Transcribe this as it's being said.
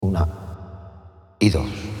y dos,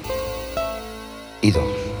 y dos,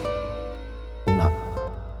 una,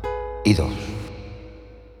 y dos,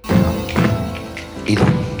 una, y dos.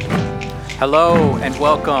 Hello and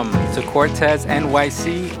welcome to Cortez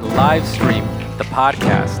NYC live stream, the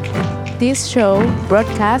podcast. This show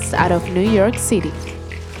broadcasts out of New York City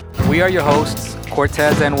We are your hosts,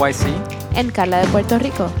 Cortez NYC, and Carla de Puerto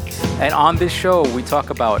Rico. and on this show we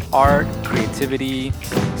talk about art, creativity,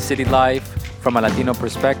 city life from a Latino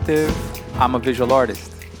perspective. I'm a visual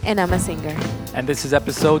artist, And I'm a singer. and this is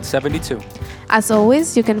episode 72. As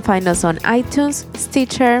always, you can find us on iTunes,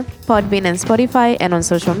 Stitcher, Podbean, and Spotify, and on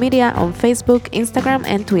social media on Facebook, Instagram,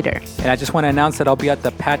 and Twitter. And I just want to announce that I'll be at the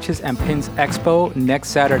Patches and Pins Expo next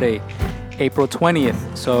Saturday, April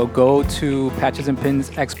 20th. So go to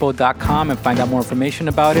patchesandpinsexpo.com and find out more information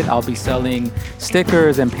about it. I'll be selling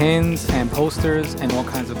stickers and pins and posters and all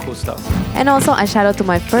kinds of cool stuff. And also, a shout out to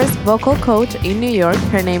my first vocal coach in New York.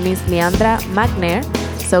 Her name is Leandra McNair.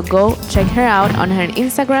 So go check her out on her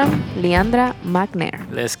Instagram, Leandra McNair.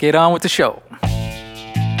 Let's get on with the show.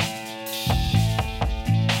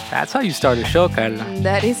 That's how you start a show, Carla.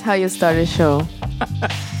 That is how you start a show.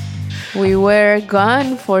 We were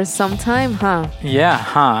gone for some time, huh? Yeah,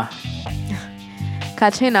 huh?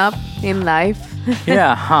 Catching up in life.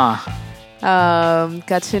 Yeah, huh?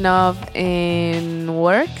 Catching up in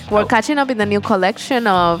work. We're catching up in the new collection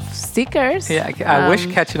of stickers. Yeah, I wish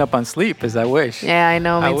catching up on sleep is I wish. Yeah, I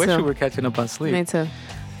know. Me I too. wish we were catching up on sleep. Me too.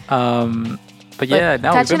 But yeah,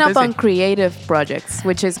 now catching we've up been on busy. creative projects,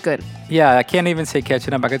 which is good. Yeah, I can't even say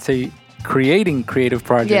catching up. I could say creating creative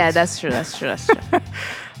projects. Yeah, that's true. That's true. That's true.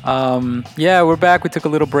 Yeah, we're back. We took a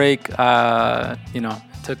little break.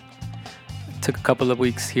 Took a couple of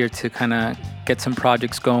weeks here to kind of get some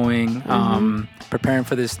projects going. Preparing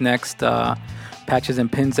for this next Patches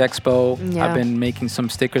and Pins Expo. Yeah. I've been making some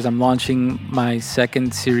stickers. I'm launching my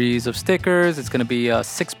second series of stickers. It's going to be a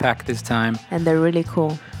 6-pack this time. And they're really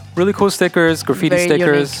cool. Really cool stickers, graffiti Very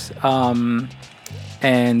stickers.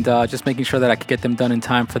 And just making sure that I could get them done in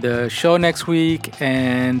time for the show next week.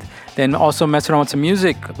 And then also messing around with some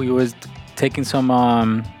music. We was taking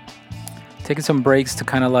some breaks to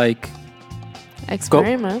kind of like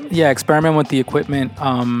Experiment. experiment with the equipment.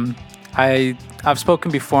 I've spoken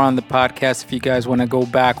before on the podcast. If you guys want to go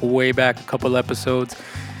way back a couple episodes,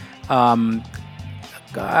 I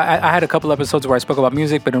had a couple episodes where I spoke about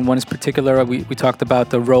music, but in one in particular, we talked about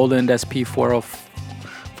the Roland SP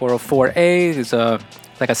 404A. It's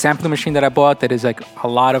like a sampling machine that I bought that is like a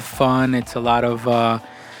lot of fun. It's a lot of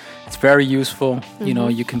it's very useful. You know,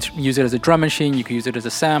 you can use it as a drum machine. You can use it as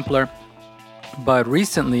a sampler. But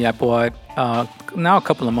recently, I bought now a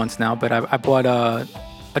couple of months now, but I bought a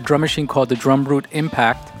drum machine called the Drum Brute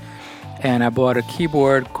Impact, and I bought a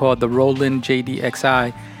keyboard called the Roland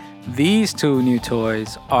JDXI. These two new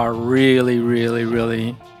toys are really, really,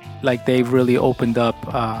 really, like they've really opened up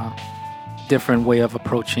a different way of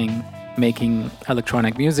approaching making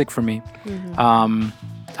electronic music for me.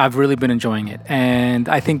 I've really been enjoying it. And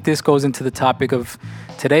I think this goes into the topic of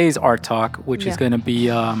today's art talk, which is going to be,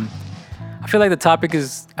 I feel like the topic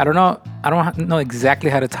is, I don't know exactly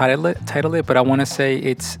how to title it, but I want to say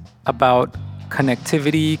it's about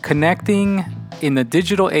connectivity, connecting in the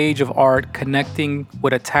digital age of art, connecting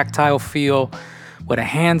with a tactile feel, with a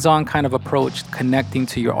hands-on kind of approach, connecting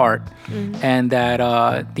to your art, and that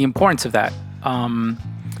the importance of that.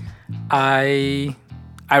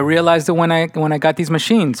 I realized that when I got these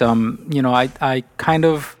machines. I've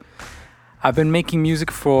been making music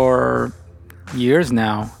for years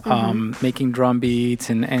now, making drum beats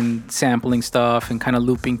and sampling stuff and kind of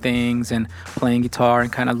looping things and playing guitar and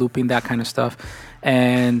kind of looping that kind of stuff,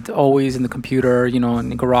 and always in the computer, in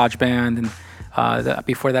GarageBand, and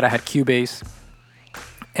before that I had Cubase.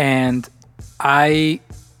 And I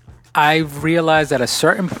realized at a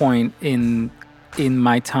certain point in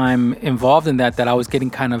my time involved in that I was getting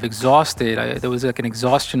kind of exhausted. There was like an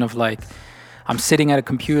exhaustion of like, I'm sitting at a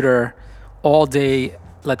computer all day,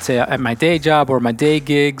 let's say at my day job or my day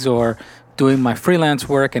gigs or doing my freelance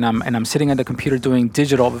work, and I'm sitting at the computer doing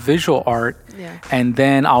digital visual art, and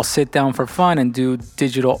then I'll sit down for fun and do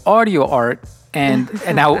digital audio art, and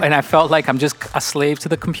I felt like I'm just a slave to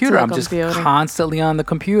the computer. I'm just constantly on the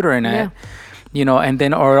computer, and and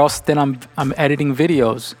then I'm editing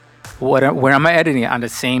videos. Where am I editing it? On the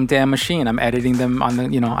same damn machine. I'm editing them on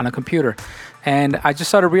on a computer, and I just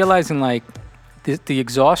started realizing like the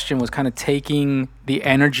exhaustion was kind of taking the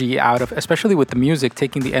energy out of, especially with the music,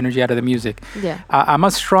 taking the energy out of the music. Yeah. I'm a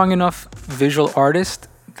strong enough visual artist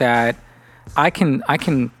that I can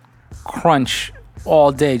crunch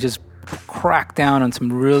all day, just crack down on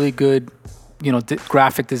some really good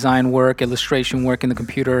graphic design work, illustration work in the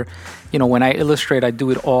computer. When I illustrate, I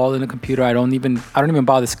do it all in the computer. I don't even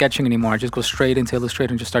bother sketching anymore. I just go straight into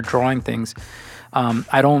Illustrator and just start drawing things. I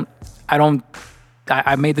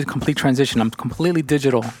made the complete transition. I'm completely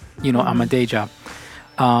digital, on my day job.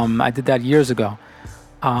 I did that years ago.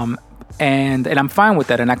 And I'm fine with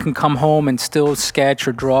that. And I can come home and still sketch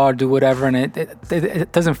or draw or do whatever. And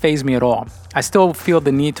it doesn't faze me at all. I still feel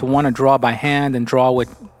the need to want to draw by hand and draw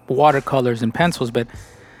with watercolors and pencils, but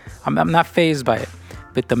I'm not fazed by it.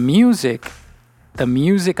 But the music,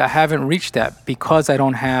 I haven't reached that because I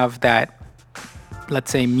don't have that,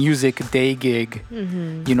 let's say, music day gig,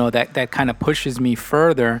 that kind of pushes me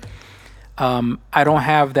further. I don't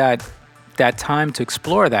have that time to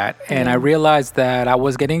explore that. And I realized that I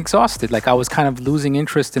was getting exhausted. Like I was kind of losing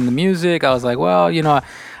interest in the music. I was like, well,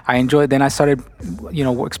 I enjoyed. Then I started,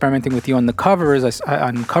 experimenting with you on the covers.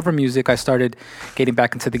 On cover music, I started getting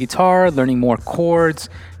back into the guitar, learning more chords,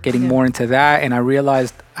 getting more into that. And I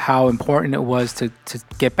realized how important it was to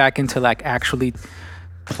get back into like actually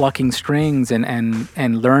plucking strings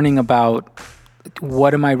and learning about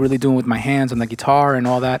what am I really doing with my hands on the guitar and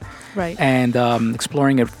all that, right? And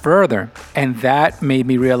exploring it further. And that made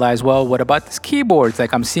me realize, well, what about this keyboards?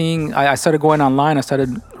 Like I started going online. I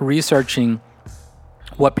started researching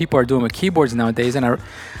what people are doing with keyboards nowadays, and I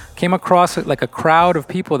came across like a crowd of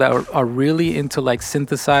people that are really into like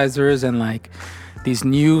synthesizers and like these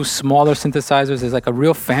new smaller synthesizers. There's like a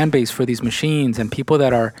real fan base for these machines and people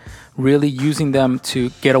that are really using them to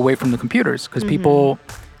get away from the computers, because people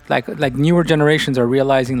like newer generations are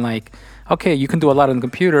realizing like, okay, you can do a lot on the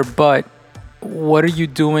computer, but what are you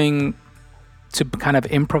doing to kind of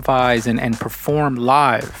improvise and perform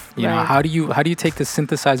live? You know, how do you take the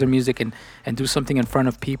synthesizer music and do something in front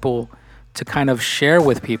of people to kind of share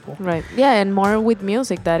with people? Right. Yeah, and more with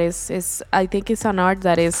music that is I think it's an art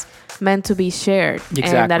that is meant to be shared.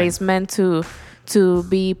 Exactly. And that is meant to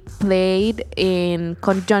be played in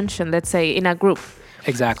conjunction, let's say in a group.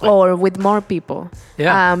 Exactly. Or with more people.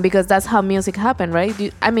 Yeah. Because that's how music happens, right?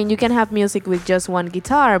 You can have music with just one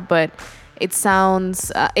guitar, but it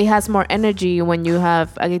sounds, it has more energy when you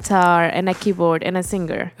have a guitar and a keyboard and a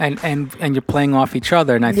singer. And you're playing off each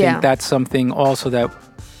other. And I think that's something also that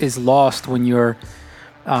is lost when you're,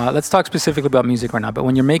 let's talk specifically about music right now, but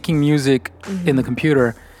when you're making music in the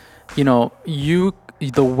computer,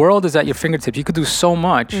 the world is at your fingertips. You could do so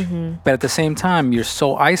much, but at the same time, you're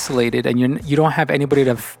so isolated and you don't have anybody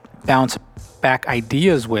to bounce back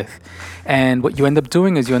ideas with. And what you end up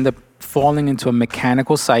doing is you end up falling into a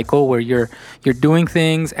mechanical cycle where you're doing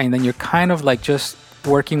things and then you're kind of like just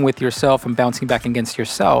working with yourself and bouncing back against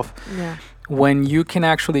yourself. Yeah. When you can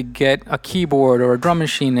actually get a keyboard or a drum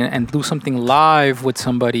machine and do something live with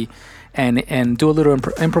somebody and do a little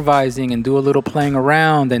improvising and do a little playing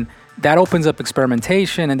around, and that opens up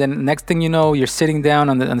experimentation. And then next thing you know, you're sitting down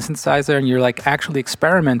on the synthesizer and you're like actually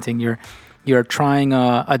experimenting. You're trying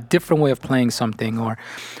a different way of playing something, or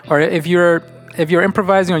if you're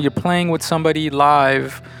improvising or you're playing with somebody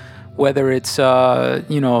live, whether it's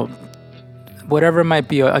whatever it might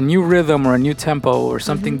be, a new rhythm or a new tempo or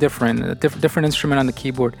something different, a different instrument on the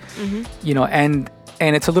keyboard, and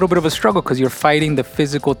it's a little bit of a struggle because you're fighting the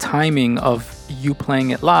physical timing of you playing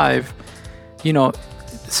it live.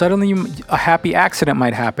 Suddenly a happy accident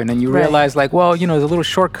might happen and you realize like, well, there's a little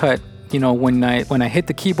shortcut. When I hit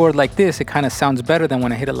the keyboard like this, it kind of sounds better than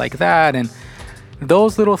when I hit it like that. And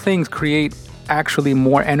those little things create actually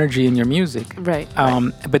more energy in your music. Right.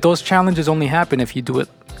 But those challenges only happen if you're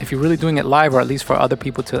really doing it live, or at least for other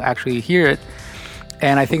people to actually hear it.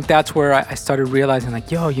 And I think that's where I started realizing like,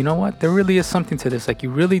 yo, you know what? There really is something to this. Like you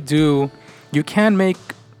can make,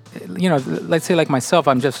 let's say like myself,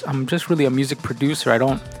 I'm just really a music producer.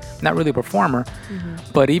 Not really a performer,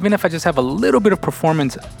 but even if I just have a little bit of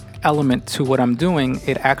performance element to what I'm doing,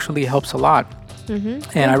 it actually helps a lot.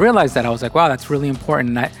 And I realized that I was like, wow, that's really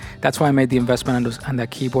important. And that's why I made the investment on that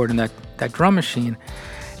keyboard and that drum machine.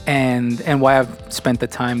 And why I've spent the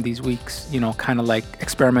time these weeks, kind of like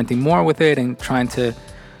experimenting more with it and trying to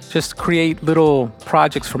just create little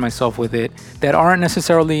projects for myself with it that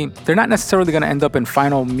they're not necessarily going to end up in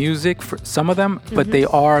final music for some of them, but they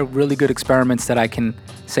are really good experiments that I can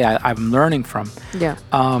say I'm learning from. Yeah.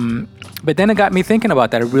 But then it got me thinking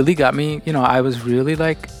about that. It really got me, I was really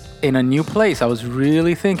like in a new place. I was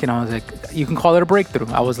really thinking, I was like, you can call it a breakthrough.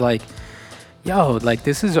 I was like, yo, like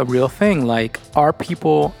this is a real thing. Like, are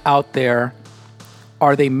people out there,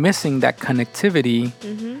 are they missing that connectivity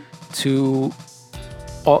to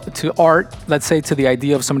art, let's say to the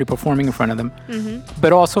idea of somebody performing in front of them,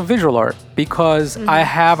 but also visual art? Because I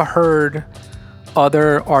have heard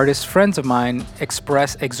other artists, friends of mine,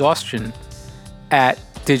 express exhaustion at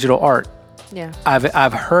digital art. Yeah.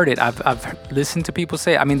 I've heard it. I've listened to people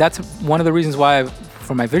say it. I mean, that's one of the reasons why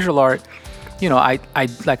for my visual art, you know, I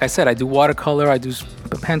like I said, I do watercolor, I do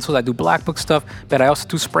pencils, I do black book stuff, but I also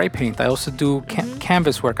do spray paint. I also do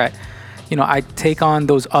canvas work. I take on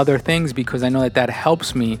those other things because I know that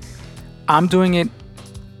helps me. I'm doing it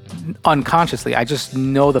unconsciously. I just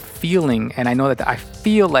know the feeling, and I know that I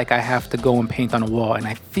feel like I have to go and paint on a wall, and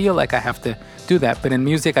I feel like I have to do that. But in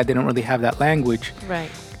music, I didn't really have that language.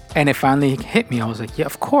 Right. And it finally hit me. I was like, yeah,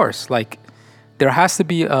 of course. Like, there has to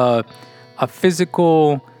be a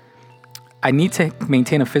physical... I need to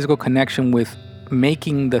maintain a physical connection with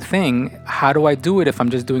making the thing. How do I do it if I'm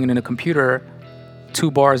just doing it in a computer 2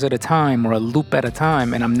 bars at a time or a loop at a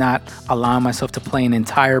time, and I'm not allowing myself to play an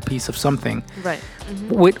entire piece of something? Right.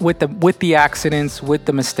 With the accidents, with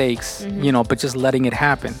the mistakes, but just letting it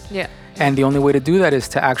happen. Yeah. And the only way to do that is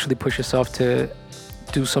to actually push yourself to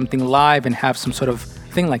do something live and have some sort of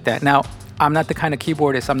thing like that. Now, I'm not the kind of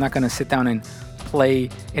keyboardist. I'm not going to sit down and play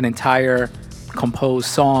an entire composed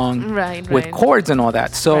song with chords and all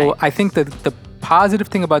that. So I think that the positive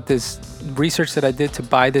thing about this research that I did to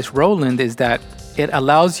buy this Roland is that it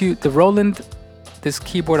allows you, this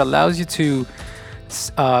keyboard allows you to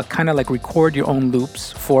kind of like record your own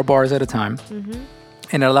loops 4 bars at a time.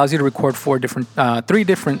 And it allows you to record 3 different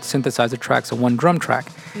synthesizer tracks and 1 drum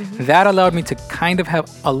track. That allowed me to kind of have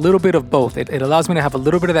a little bit of both. It allows me to have a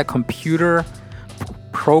little bit of that computer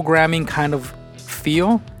programming kind of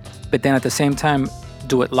feel, but then at the same time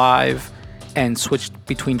do it live and switch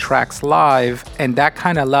between tracks live. And that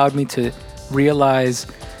kind of allowed me to realize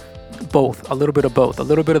a little bit of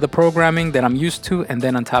the programming that I'm used to, and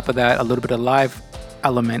then on top of that, a little bit of live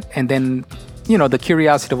element. And then, the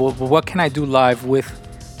curiosity of, well, what can I do live with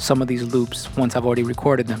some of these loops once I've already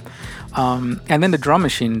recorded them? And then the drum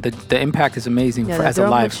machine, the impact is amazing as a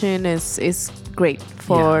live. The drum machine is great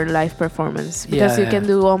for live performance because you can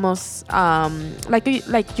do almost like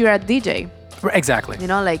you're a DJ. Exactly.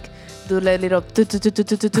 Like do a little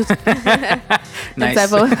nice.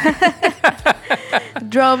 type of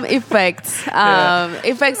drum effects,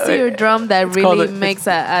 effects to your drum that really makes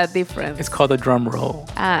a difference. It's called a drum roll.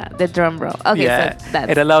 The drum roll. Okay, so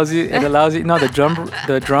that's... It allows you. No,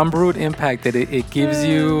 the drum root impact that it gives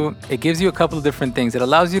you. It gives you a couple of different things. It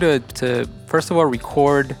allows you to first of all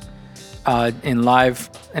record in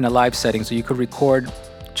a live setting, so you could record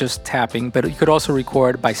just tapping, but you could also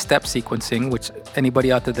record by step sequencing, which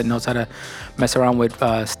anybody out there that knows how to mess around with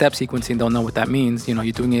step sequencing don't know what that means.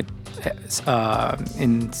 You're doing it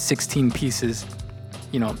in 16 pieces,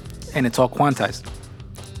 and it's all quantized.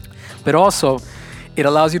 But also, it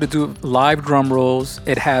allows you to do live drum rolls.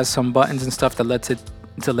 It has some buttons and stuff that lets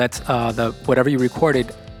the whatever you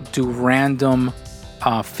recorded do random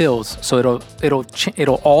fills. So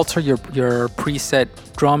it'll alter your preset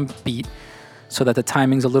drum beat so that the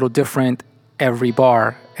timing's a little different every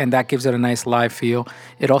bar, and that gives it a nice live feel.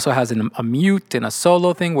 It also has a mute and a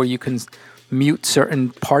solo thing where you can mute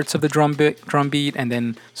certain parts of the drum beat and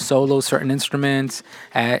then solo certain instruments,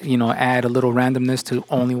 add a little randomness to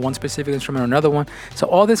only one specific instrument or another one. So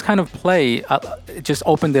all this kind of play, it just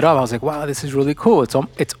opened it up. I was like, wow, this is really cool.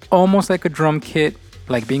 It's almost like a drum kit,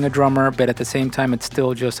 like being a drummer, but at the same time, it's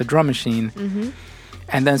still just a drum machine.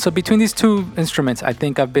 And then, so between these 2 instruments, I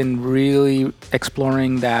think I've been really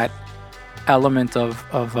exploring that element of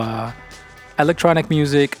electronic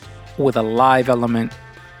music with a live element,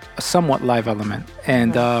 a somewhat live element.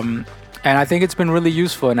 And I think it's been really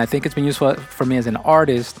useful. And I think it's been useful for me as an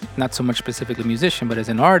artist, not so much specifically musician, but as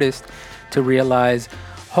an artist, to realize,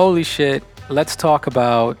 holy shit, let's talk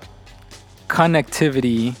about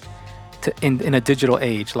connectivity in a digital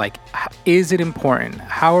age. Like, is it important?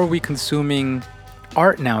 How are we consuming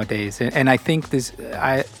art nowadays? And I think this,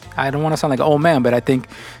 I don't want to sound like an old man, but I think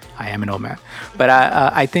I am an old man. But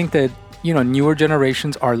I think that newer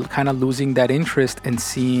generations are kind of losing that interest in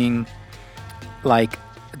seeing like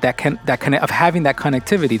of having that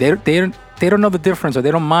connectivity. They don't know the difference, or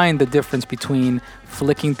they don't mind the difference between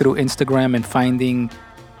flicking through Instagram and finding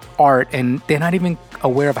art, and they're not even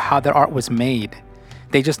aware of how that art was made.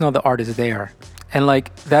 They just know the art is there, and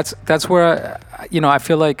like that's where I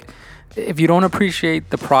feel like, if you don't appreciate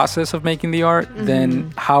the process of making the art,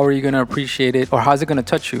 then how are you going to appreciate it? Or how's it going to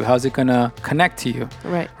touch you? How's it going to connect to you?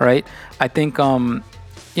 Right? I think,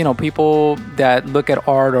 people that look at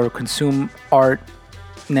art or consume art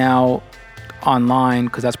now online,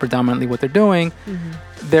 because that's predominantly what they're doing,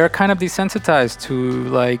 they're kind of desensitized to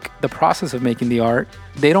like the process of making the art.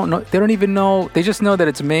 They don't even know. They just know that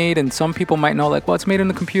it's made, and some people might know like, well, it's made in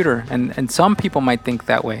the computer, and some people might think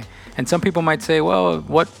that way. And some people might say, well,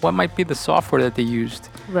 what might be the software that they used?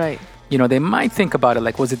 Right. you know, they might think about it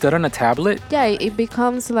like, was it done on a tablet? Yeah, it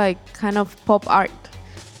becomes like kind of pop art.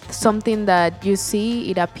 Something that you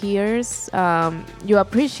see, it appears, you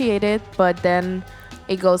appreciate it, but then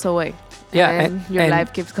it goes away. Yeah, and your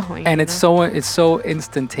life keeps going. And you it's know? so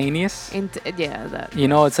instantaneous. Yeah, that. You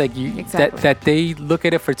know, it's like Exactly. that they look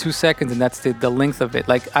at it for 2 seconds, and that's the length of it.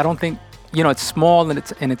 Like, I don't think, you know, it's small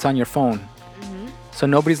and it's on your phone, so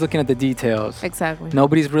nobody's looking at the details. Exactly.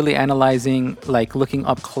 Nobody's really analyzing, like looking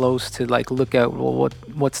up close to like look at, well,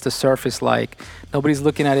 what's the surface like. Nobody's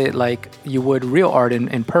looking at it like you would real art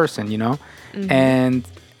in person, you know. And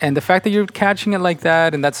the fact that you're catching it like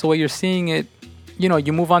that, and that's the way you're seeing it, you know,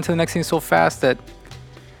 you move on to the next thing so fast that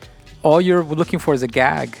all you're looking for is a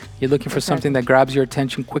gag. You're looking for something that grabs your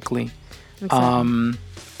attention quickly. Exactly.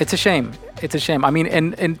 It's a shame. It's a shame. I mean,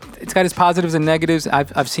 and it's got its positives and negatives.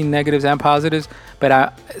 I've seen negatives and positives, but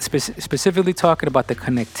I specifically talking about the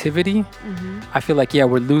connectivity. I feel like, yeah,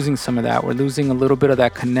 we're losing some of that. We're losing a little bit of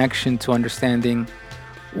that connection to understanding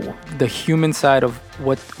the human side of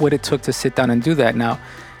what it took to sit down and do that. Now,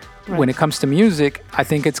 when it comes to music, I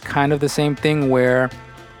think it's kind of the same thing where,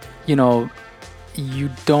 you know, you're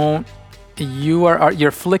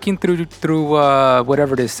flicking through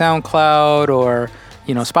whatever it is, SoundCloud or,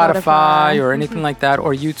 you know, Spotify or anything like that,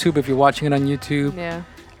 or YouTube if you're watching it on YouTube. Yeah.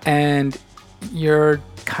 And you're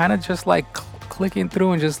kind of just like clicking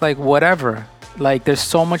through and just like whatever. Like, there's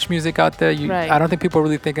so much music out there. I don't think people are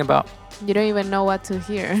really thinking about. You don't even know what to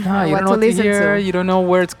hear. No, you don't know what to hear. You don't know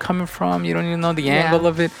where it's coming from. You don't even know the angle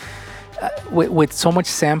of it. With so much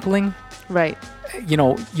sampling, Right. you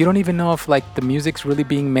know, you don't even know if like the music's really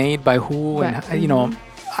being made by who. Right. And you know,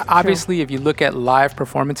 obviously, if you look at live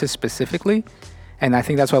performances specifically, and I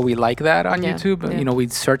think that's why we like that on YouTube. You know, we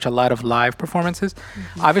search a lot of live performances.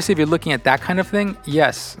 Obviously, if you're looking at that kind of thing,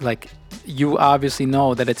 yes, like you obviously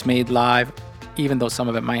know that it's made live, even though some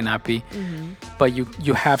of it might not be. But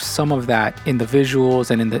you have some of that in the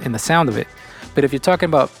visuals and in the sound of it. But if you're talking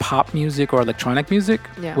about pop music or electronic music,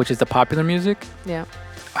 which is the popular music,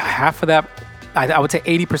 half of that, I would say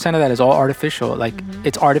 80% of that is all artificial. Like,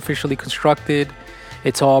 it's artificially constructed.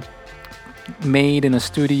 It's all made in a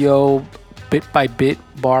studio, bit by bit,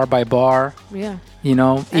 bar by bar. Yeah. You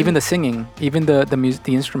know, even the singing, even the music,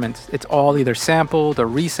 the instruments, it's all either sampled or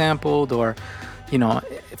resampled, or, you know,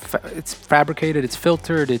 it's fabricated, it's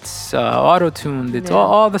filtered, it's auto-tuned, it's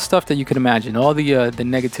all the stuff that you can imagine, all the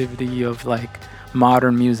negativity of like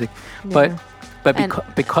modern music. But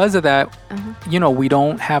because of that, you know, we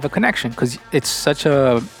don't have a connection because it's such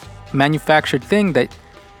a manufactured thing that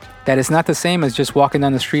it's not the same as just walking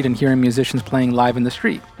down the street and hearing musicians playing live in the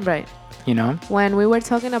street. Right. You know? When we were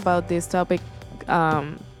talking about this topic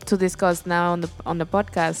to discuss now on the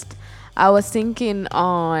podcast, I was thinking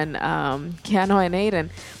on Keanu and Aiden,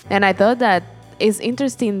 and I thought that it's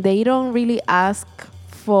interesting. They don't really ask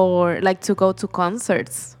for like to go to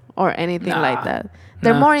concerts or anything like that.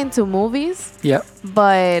 They're more into movies. Yep.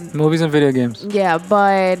 But movies and video games. Yeah,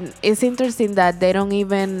 but it's interesting that they don't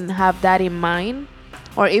even have that in mind,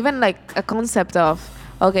 or even like a concept of,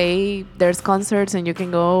 okay, there's concerts and you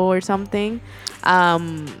can go or something.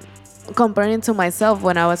 Comparing to myself,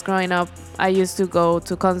 when I was growing up, I used to go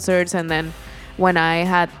to concerts, and then when I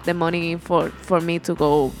had the money for me to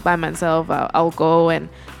go by myself, I'll go and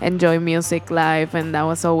enjoy music live, and that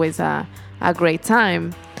was always a great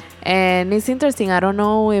time. And it's interesting. I don't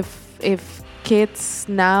know if kids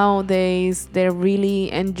nowadays, they're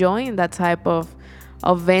really enjoying that type of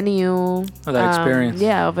venue. Or that experience.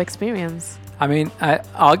 Yeah, of experience. I mean,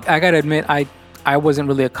 I gotta admit, I wasn't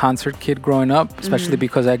really a concert kid growing up, especially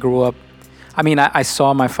because I grew up. I mean, I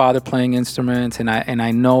saw my father playing instruments, and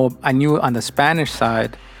I knew on the Spanish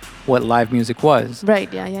side what live music was.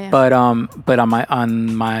 Right. Yeah. But on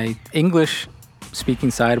my English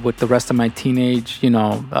speaking side, with the rest of my teenage, you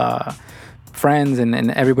know, friends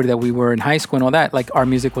and everybody that we were in high school and all that, like, our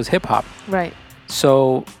music was hip hop. Right.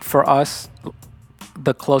 So for us,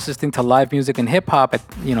 the closest thing to live music and hip hop,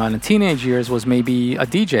 you know, in the teenage years was maybe a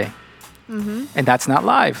DJ. And that's not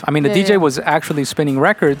live. I mean, the DJ was actually spinning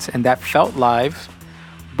records, and that felt live,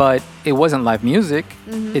 but it wasn't live music.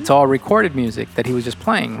 It's all recorded music that he was just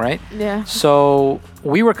playing, right? Yeah. So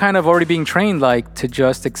we were kind of already being trained, like, to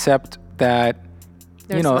just accept that,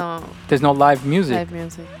 there's no live music. Live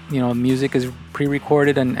music. You know, music is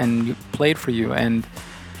pre-recorded and played for you,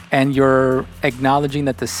 and you're acknowledging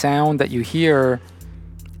that the sound that you hear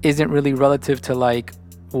isn't really relative to like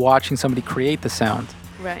watching somebody create the sound.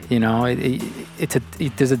 Right. You know,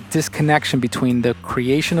 there's a disconnection between the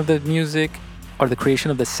creation of the music or the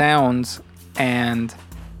creation of the sounds and,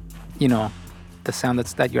 you know, the sound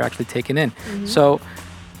that you're actually taking in. So,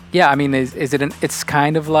 yeah, I mean, it's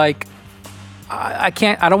kind of like I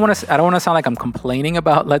can't. I don't want to sound like I'm complaining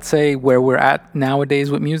about, let's say, where we're at nowadays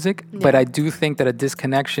with music. But I do think that a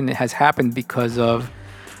disconnection has happened because of,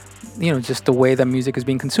 just the way that music is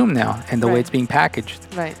being consumed now and the way Right. it's being packaged.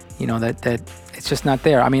 Right. That it's just not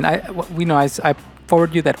there. I mean, I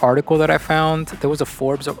forwarded you that article that I found. There was a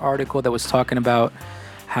Forbes article that was talking about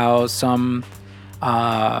how some,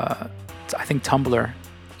 I think Tumblr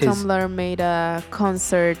Tumblr made a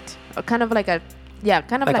concert, or kind of like a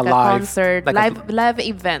Like a a live- concert, like a- live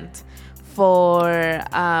event for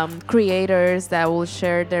creators that will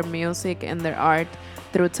share their music and their art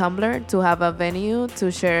through Tumblr, to have a venue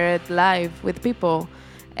to share it live with people.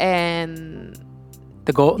 And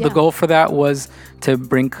The goal Yeah. for that was to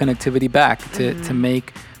bring connectivity back, to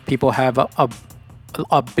make people have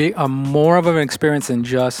a more of an experience than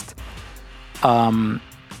just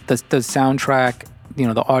the soundtrack,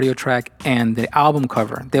 the audio track and the album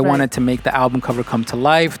cover. They Right. wanted to make the album cover come to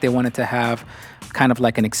life. They wanted to have kind of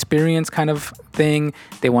like an experience kind of thing.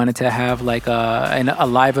 They wanted to have like a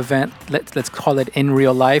live event. Let's call it in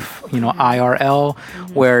real life, IRL,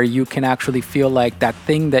 where you can actually feel like that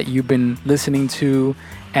thing that you've been listening to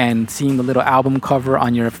and seeing the little album cover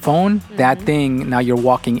on your phone, that thing, now you're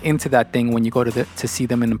walking into that thing when you go to see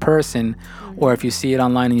them in person. Or if you see it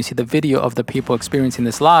online and you see the video of the people experiencing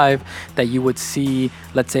this live, that you would see,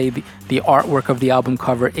 let's say, the artwork of the album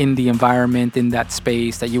cover in the environment, in that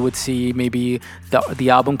space, that you would see maybe the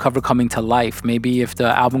album cover coming to life. Maybe if the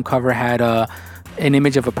album cover had an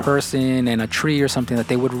image of a person and a tree or something, that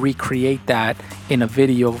they would recreate that in a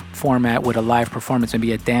video format with a live performance,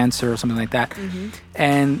 maybe a dancer or something like that.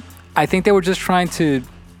 And I think they were just trying to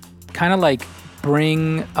kind of like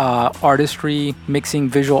bring artistry, mixing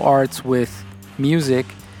visual arts with music,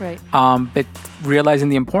 right. but realizing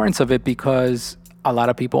the importance of it, because a lot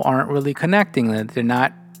of people aren't really connecting. They're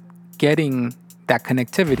not getting that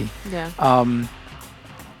connectivity. Yeah.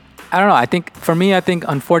 I don't know. I think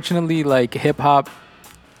unfortunately, like hip hop,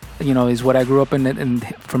 is what I grew up in. And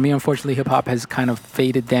for me, unfortunately, hip hop has kind of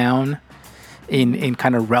faded down in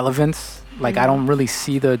kind of relevance. Like I don't really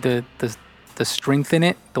see the strength in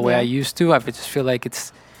it the way I used to. I just feel like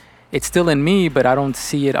it's still in me, but I don't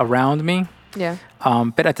see it around me. Yeah.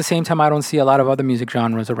 But at the same time, I don't see a lot of other music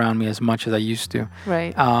genres around me as much as I used to.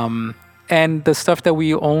 Right. And the stuff that we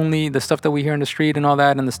hear in the street and all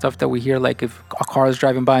that, and the stuff that we hear, like if a car is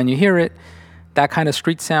driving by and you hear it, that kind of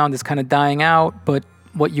street sound is kind of dying out. But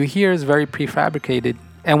what you hear is very prefabricated.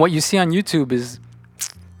 And what you see on YouTube is,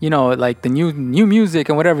 like the new music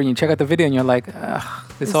and whatever. And you check out the video and you're like, ugh,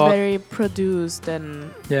 It's all. very produced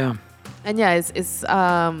and Yeah. yeah,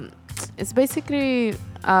 it's basically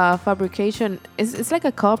fabrication. It's like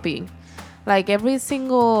a copy. Like every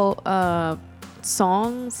single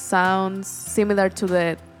song sounds similar to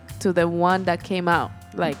the one that came out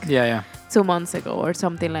like Yeah. 2 months ago or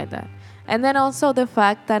something like that. And then also the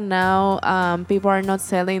fact that now people are not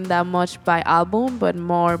selling that much by album, but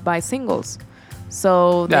more by singles.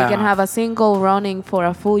 So they can Yeah. have a single running for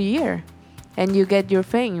a full year and you get your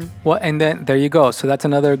fame. Well, and then there you go. So that's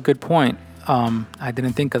another good point. I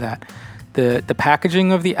didn't think of that. The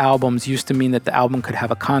packaging of the albums used to mean that the album could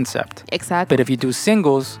have a concept. Exactly. But if you do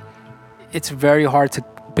singles, it's very hard to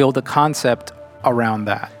build a concept around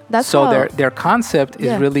that. That's so how- their concept is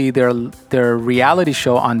Yeah. really their reality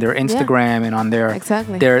show on their Instagram and on their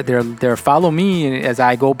Exactly. their follow me as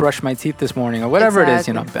I go brush my teeth this morning or whatever it is.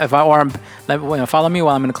 If I'm follow me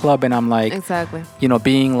while I'm in a club and I'm like Exactly.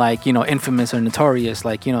 being like infamous or notorious,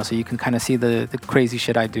 like so you can kind of see the crazy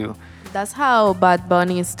shit I do. That's how Bad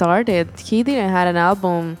Bunny started. He didn't have an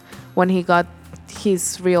album when he got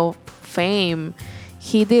his real fame.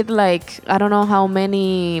 He did like I don't know how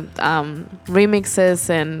many remixes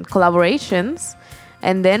and collaborations,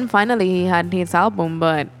 and then finally he had his album.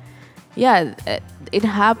 But yeah, it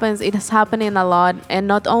happens. It is happening a lot, and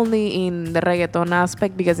not only in the reggaeton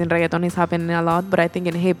aspect, because in reggaeton it's happening a lot, but I think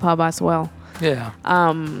in hip hop as well. Yeah.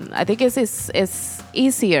 I think it's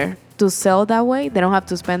easier to sell that way. They don't have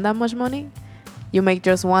to spend that much money. You make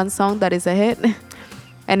just one song that is a hit,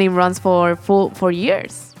 and it runs for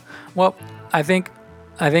years. Well, I think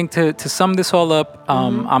to sum this all up,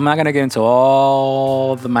 I'm not gonna get into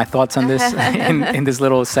all my thoughts on this in this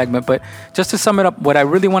little segment, but just to sum it up, what I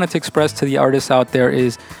really wanted to express to the artists out there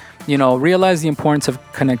is, realize the importance of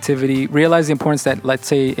connectivity. Realize the importance that, let's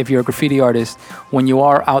say, if you're a graffiti artist, when you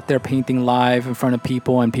are out there painting live in front of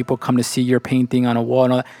people and people come to see your painting on a wall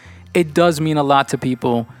and all that, it does mean a lot to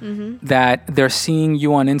people that they're seeing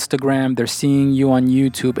you on Instagram, they're seeing you on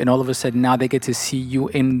YouTube, and all of a sudden now they get to see you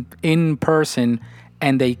in person,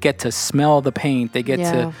 and they get to smell the paint, they get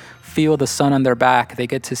to feel the sun on their back, they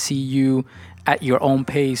get to see you at your own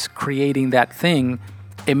pace creating that thing,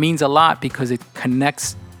 it means a lot because it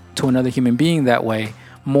connects to another human being that way,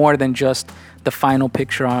 more than just the final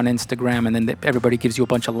picture on Instagram and then everybody gives you a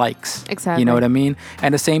bunch of likes. Exactly. You know what I mean?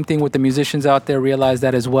 And the same thing with the musicians out there, realize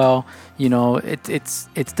that as well. You know, it's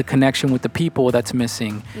the connection with the people that's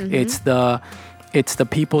missing. It's the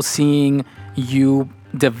people seeing you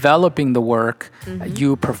developing the work,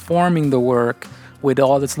 you performing the work with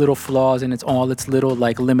all its little flaws and all its little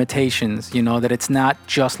like limitations, you know, that it's not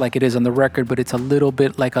just like it is on the record, but it's a little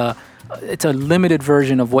bit like it's a limited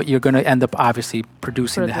version of what you're going to end up obviously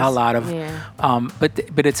producing the hell out of. Yeah.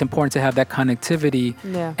 But it's important to have that connectivity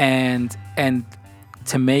and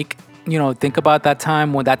to make, you know, think about that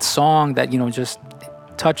time when that song that, you know, just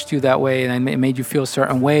touched you that way and it made you feel a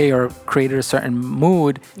certain way or created a certain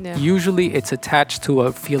mood. Yeah. Usually it's attached to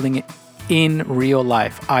a feeling in real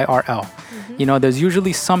life, IRL. You know, there's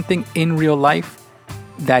usually something in real life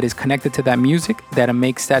that is connected to that music that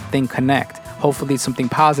makes that thing connect. Hopefully it's something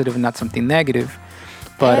positive and not something negative.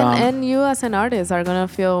 But and you as an artist are gonna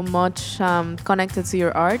feel much connected to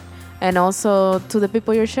your art and also to the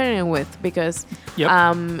people you're sharing it with, because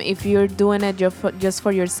if you're doing it just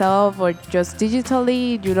for yourself or just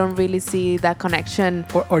digitally, you don't really see that connection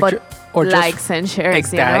or likes and shares.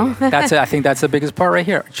 Exactly. You know? That's it. I think that's the biggest part right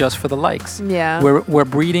here. Just for the likes. Yeah. We're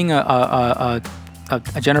breeding a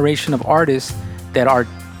generation of artists that are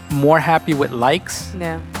more happy with likes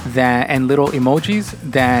and little emojis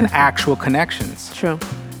than actual connections. True.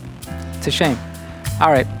 It's a shame. All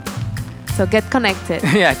right. So get connected.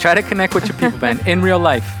 Yeah, try to connect with your people, man, in real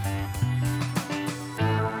life.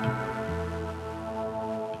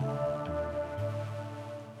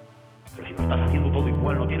 Si lo estás haciendo todo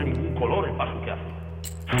igual, no tiene ningún color el paso que hace.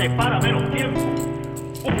 Separa menos tiempo.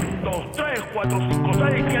 1, 2, 3, 4, 5, 6,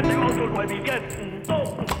 7, 8, 9 y 10.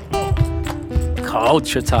 2.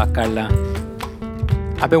 Culture talk, Carla.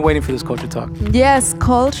 I've been waiting for this culture talk. Yes,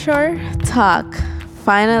 culture talk.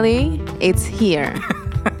 Finally, it's here.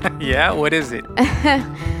 Yeah, what is it?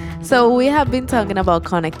 So we have been talking about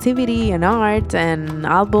connectivity and art and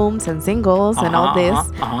albums and singles and all this.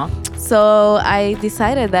 So I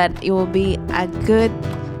decided that it will be a good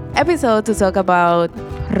episode to talk about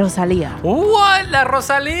Rosalía. What? La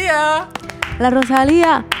Rosalía? La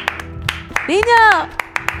Rosalía. Niño.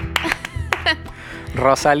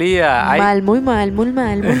 Rosalía. Muy mal.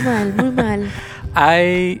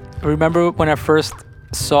 I remember when I first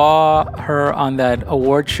saw her on that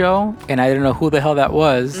award show and I didn't know who the hell that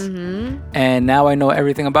was. And now I know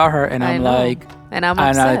everything about her and I'm like, and I'm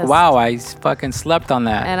obsessed. like, wow, I fucking slept on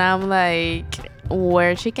that. And I'm like,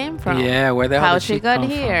 where she came from? Yeah, where the hell How did she got come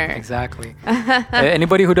here? From? Exactly.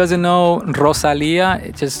 Anybody who doesn't know Rosalía,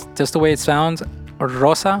 it's just the way it sounds,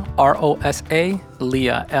 Rosa, R-O-S-A,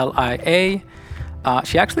 Lia, L-I-A.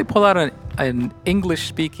 She actually pulled out an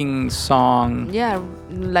English-speaking song. Yeah,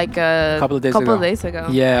 like a couple of days ago.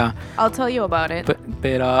 Yeah. I'll tell you about it.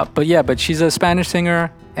 But she's a Spanish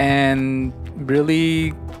singer and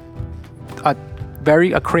really a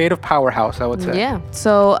creative powerhouse, I would say. Yeah.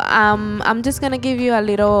 So I'm just gonna give you a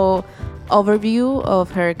little overview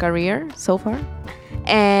of her career so far,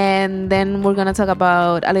 and then we're gonna talk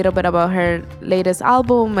about a little bit about her latest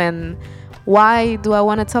album. And why do I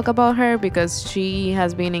want to talk about her? Because she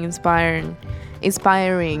has been inspiring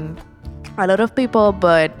a lot of people,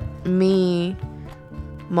 but me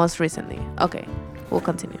most recently. Okay, we'll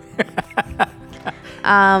continue.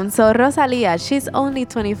 So Rosalía, she's only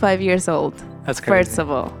 25 years old. That's crazy. First of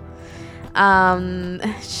all,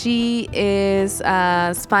 she is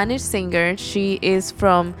a Spanish singer. She is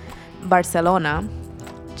from Barcelona.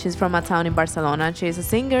 She's from a town in Barcelona. She's a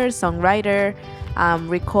singer, songwriter,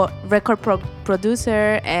 record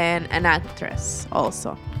producer, and an actress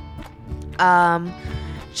also.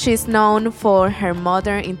 She's known for her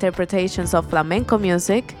modern interpretations of flamenco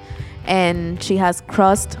music, and she has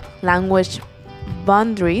crossed language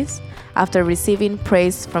boundaries after receiving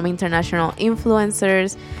praise from international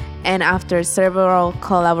influencers and after several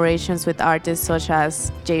collaborations with artists such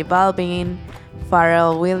as J Balvin,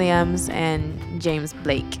 Pharrell Williams, and James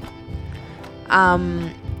Blake.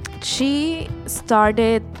 She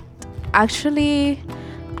started, actually,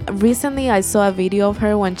 recently I saw a video of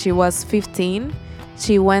her when she was 15.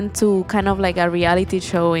 She went to kind of like a reality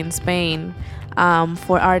show in Spain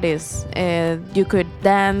for artists. You could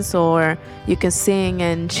dance or you could sing,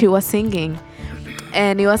 and she was singing.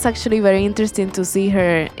 And it was actually very interesting to see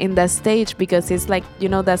her in that stage, because it's like, you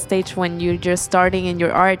know, that stage when you're just starting in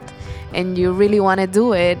your art and you really want to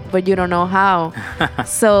do it, but you don't know how.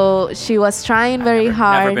 So she was trying very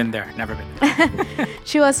hard. Never been there.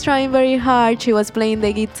 She was trying very hard. She was playing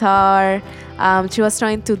the guitar. She was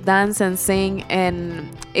trying to dance and sing, and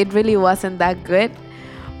it really wasn't that good.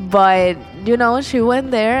 But she went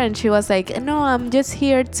there and she was like, no, I'm just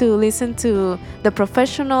here to listen to the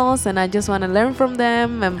professionals and I just want to learn from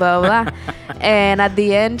them and blah blah. And at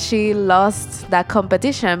the end she lost that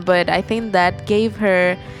competition, but I think that gave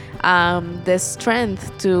her the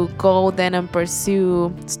strength to go then and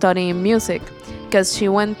pursue studying music, because she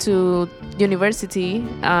went to university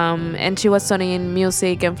and she was studying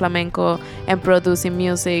music and flamenco and producing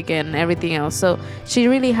music and everything else. So she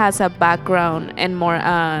really has a background and more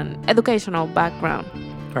educational background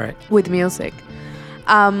Right. with music.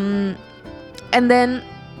 And then,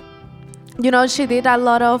 she did a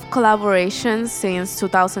lot of collaborations since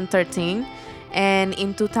 2013. And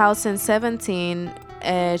in 2017,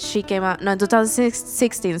 she came out, no, in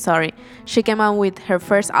 2016, sorry, she came out with her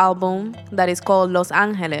first album that is called Los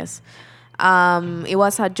Angeles. It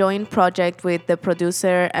was a joint project with the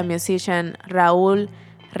producer and musician Raúl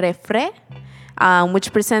Refre,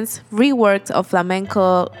 which presents reworks of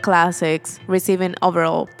flamenco classics, receiving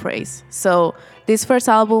overall praise. So this first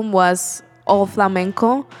album was all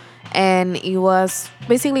flamenco, and it was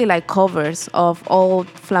basically like covers of old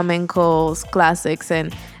flamenco's classics,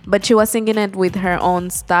 but she was singing it with her own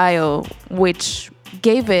style, which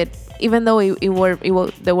gave it, even though they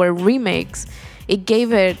were remakes, it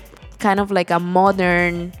gave it kind of like a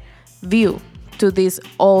modern view to these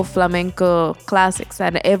old flamenco classics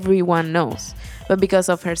that everyone knows. But because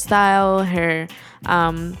of her style, her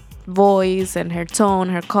voice and her tone,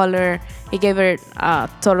 her color, it gave her a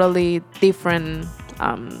totally different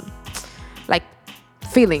like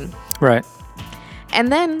feeling. Right.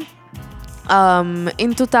 And then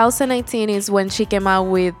in 2018 is when she came out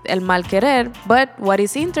with El Mal Querer. But what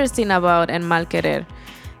is interesting about El Mal Querer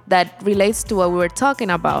that relates to what we were talking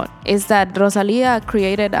about is that Rosalía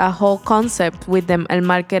created a whole concept with them. El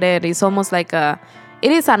Mal Querer is almost like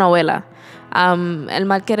it is a novela. El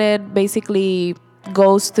Mal Querer basically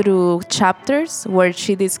goes through chapters where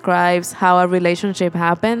she describes how a relationship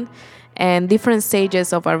happened and different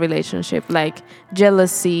stages of a relationship, like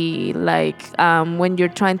jealousy, like when you're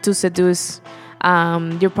trying to seduce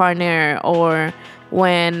your partner, or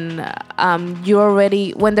when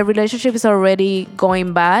when the relationship is already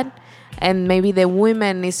going bad, and maybe the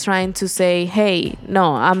woman is trying to say, hey,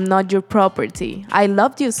 no, I'm not your property. I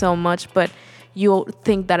loved you so much, but you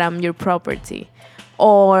think that I'm your property.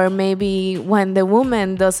 Or maybe when the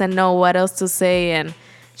woman doesn't know what else to say and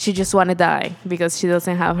she just want to die because she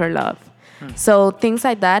doesn't have her love. So things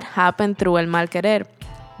like that happen through El Mal Querer.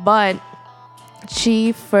 But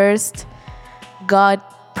she first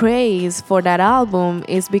got praise for that album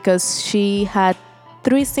is because she had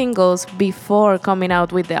 3 singles before coming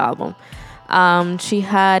out with the album. She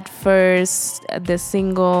had first the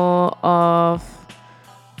single of,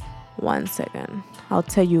 one second, I'll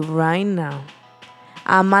tell you right now,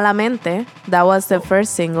 Malamente. That was the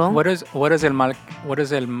first single. What does El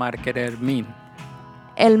Mal Querer mean?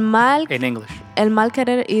 El Mal In English. El Mal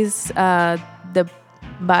Querer is the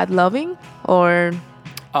bad loving, or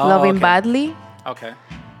loving okay. badly. Okay.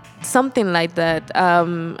 Something like that.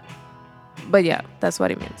 But yeah, that's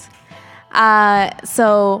what it means.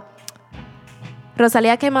 So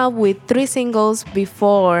Rosalía came out with 3 singles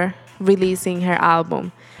before releasing her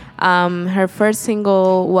album. Her first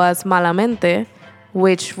single was Malamente,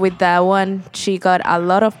 which with that one she got a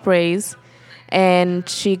lot of praise and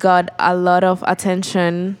she got a lot of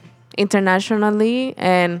attention internationally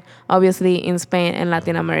and obviously in Spain and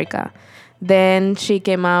Latin America. Then she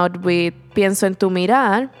came out with Pienso en tu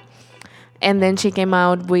mirar, and then she came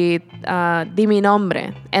out with Di mi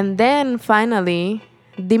nombre. And then finally,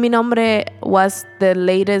 Di mi nombre was the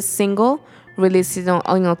latest single released in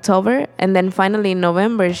October. And then finally in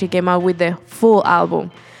November, she came out with the full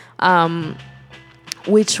album,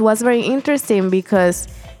 which was very interesting because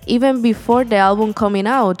even before the album coming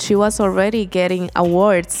out, she was already getting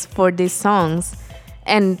awards for these songs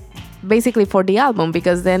and basically for the album,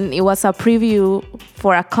 because then it was a preview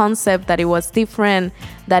for a concept that it was different,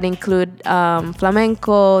 that include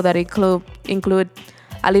flamenco, that include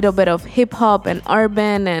a little bit of hip hop and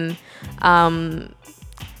urban and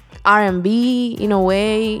R&B in a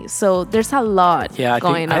way. So there's a lot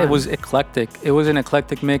going on. It was eclectic. It was an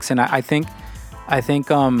eclectic mix, and I think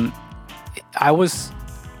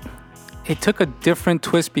it took a different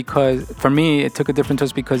twist because for me it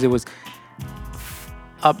was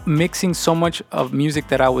mixing so much of music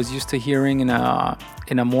that I was used to hearing in a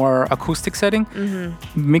more acoustic setting,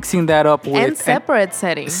 mixing that up with and separate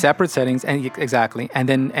settings, and exactly, and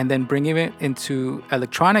then bringing it into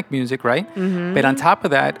electronic music, right? But on top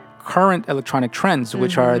of that, current electronic trends,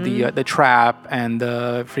 which are the trap and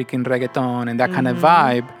the freaking reggaeton and that kind of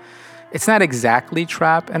vibe. It's not exactly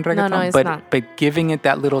trap and reggaeton, it's not. but giving it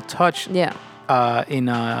that little touch Yeah. in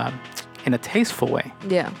a tasteful way.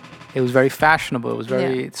 Yeah. It was very fashionable. It was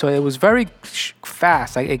so it was very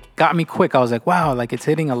fast. Like, it got me quick. I was like, wow, like it's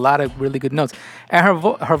hitting a lot of really good notes. And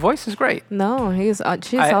her voice is great. No, she's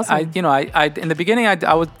awesome. I in the beginning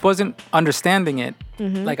I wasn't understanding it.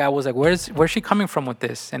 Like, I was like, where's she coming from with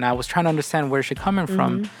this? And I was trying to understand where's she coming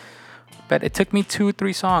from. But it took me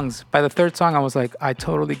 2-3 songs. By the third song, I was like, I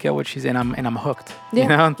totally get what she's in. I'm hooked. Yeah. You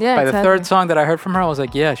know? Yeah, By the exactly. third song that I heard from her, I was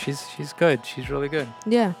like, yeah, she's good. She's really good.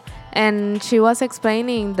 Yeah. And she was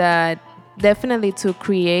explaining that definitely to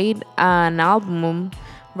create an album,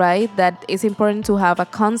 right, that it's important to have a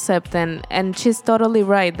concept. And she's totally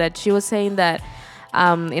right that she was saying that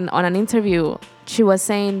on an interview, she was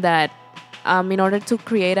saying that in order to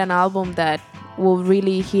create an album that will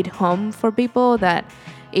really hit home for people, that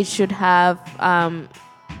it should have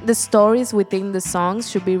the stories within the songs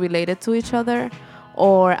should be related to each other,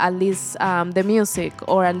 or at least the music,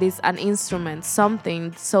 or at least an instrument,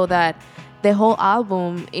 something, so that the whole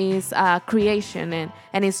album is a creation, and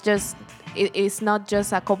it's not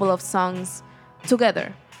just a couple of songs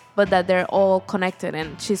together, but that they're all connected.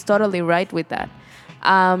 And she's totally right with that.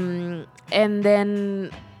 And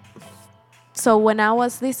then, so when I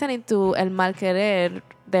was listening to El Mal Querer,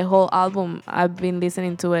 the whole album, I've been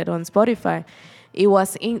listening to it on Spotify. It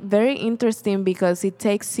was very interesting because it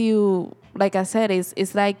takes you, like I said,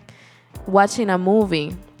 it's like watching a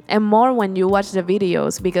movie, and more when you watch the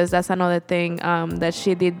videos, because that's another thing that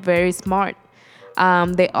she did very smart.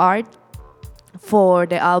 The art for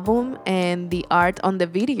the album and the art on the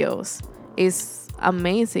videos is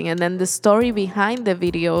amazing, and then the story behind the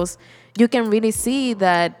videos, you can really see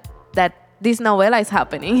that this novela is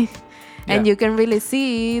happening. And you can really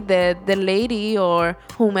see the lady or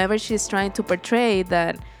whomever she's trying to portray,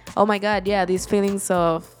 that, oh my God, yeah, these feelings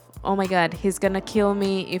of, oh my God, he's gonna kill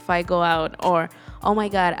me if I go out, or oh my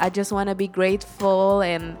God, I just want to be grateful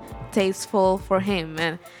and tasteful for him.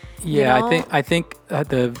 And Yeah, you know, I think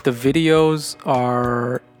the videos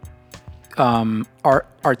are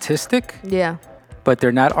artistic, yeah, but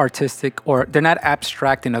they're not artistic, or they're not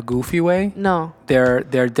abstract in a goofy way. no,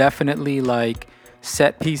 They're definitely like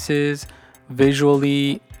set pieces,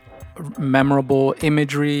 visually memorable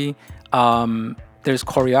imagery. There's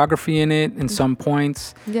choreography in it in some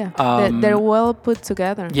points. yeah, they're well put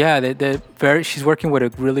together. Yeah, they're very. She's working with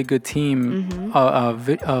a really good team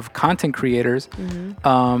of content creators.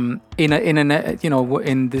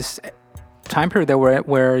 In this time period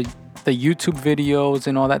where the YouTube videos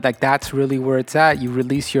and all that, like, that's really where it's at. You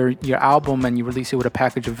release your album and you release it with a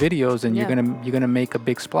package of videos, and Yeah. you're gonna make a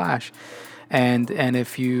big splash. And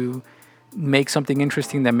if you make something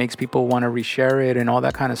interesting that makes people want to reshare it and all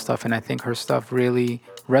that kind of stuff, and I think her stuff really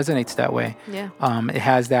resonates that way. Yeah, It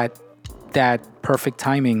has that perfect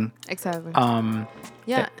timing. exactly.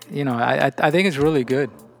 Yeah, I think it's really good.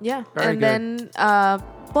 Yeah, Very and good. then,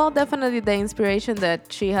 well, definitely the inspiration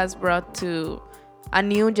that she has brought to a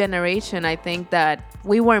new generation. I think that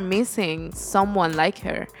we were missing someone like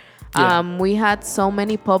her. Yeah. We had so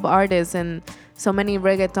many pop artists and so many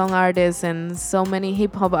reggaeton artists and so many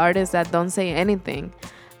hip hop artists that don't say anything.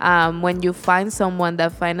 When you find someone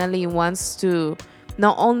that finally wants to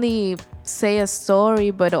not only say a story,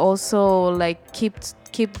 but also like keep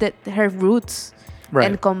her roots, Right.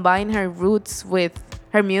 and combine her roots with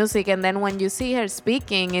her music. And then when you see her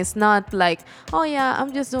speaking, it's not like, oh yeah,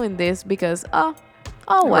 I'm just doing this because oh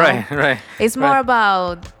well. Right. It's more Right.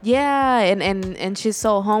 about, and she's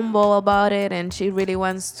so humble about it, and she really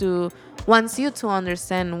wants you to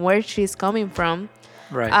understand where she's coming from.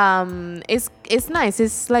 Right. It's nice.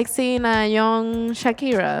 It's like seeing a young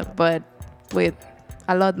Shakira, but with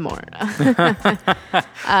a lot more.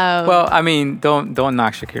 Well, I mean, don't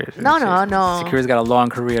knock Shakira. No. Shakira's got a long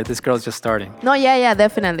career. This girl's just starting. No, yeah,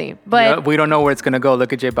 definitely. But We don't know where it's gonna go.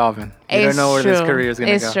 Look at J Balvin. We don't know where this career is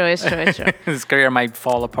gonna go. It's true. This career might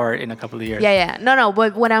fall apart in a couple of years. Yeah. No.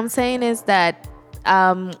 But what I'm saying is that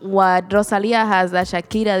what Rosalia has that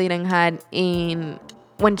Shakira didn't had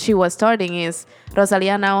when she was starting is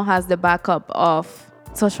Rosalia now has the backup of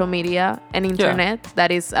social media and internet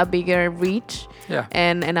that is a bigger reach Yeah.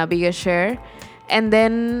 and a bigger share. And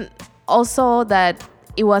then also that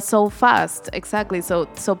it was so fast. Exactly. So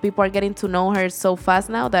people are getting to know her so fast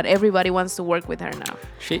now that everybody wants to work with her now.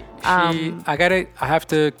 I have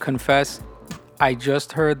to confess, I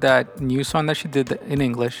just heard that new song that she did in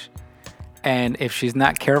English, and if she's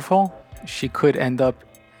not careful, she could end up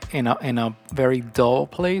in a very dull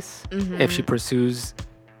place if she pursues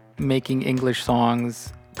making English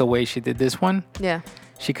songs the way she did this one, Yeah.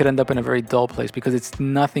 she could end up in a very dull place because it's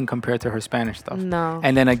nothing compared to her Spanish stuff. No.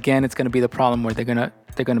 And then again, it's going to be the problem where they're gonna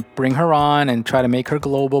bring her on and try to make her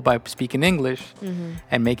global by speaking English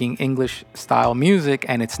and making English style music,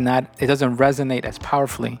 and it doesn't resonate as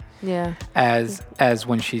powerfully Yeah. as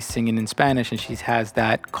when she's singing in Spanish and she has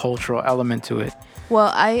that cultural element to it.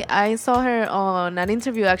 Well, I saw her on an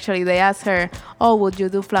interview actually. They asked her, "Oh, would you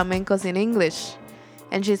do flamencos in English?"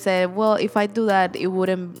 And she said, "Well, if I do that, it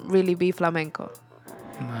wouldn't really be flamenco."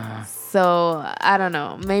 So I don't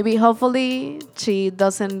know. Maybe hopefully she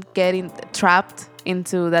doesn't get trapped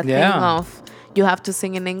into that thing of you have to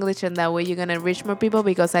sing in English and that way you're gonna reach more people,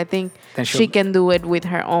 because I think Then she can do it with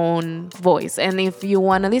her own voice. And if you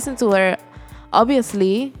wanna listen to her,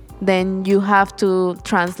 obviously, then you have to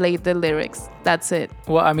translate the lyrics. That's it.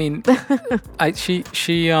 Well, I mean,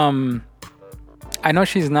 I know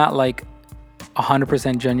she's not like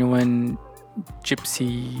 100% genuine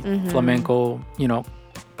gypsy flamenco,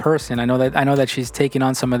 person. I know that she's taking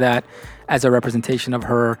on some of that as a representation of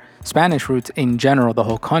her Spanish roots in general, the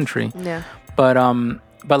whole country. Yeah. But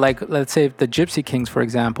like, let's say the Gypsy Kings, for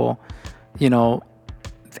example,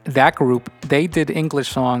 that group, they did English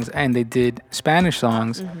songs and they did Spanish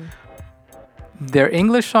songs. Their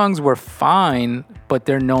English songs were fine, but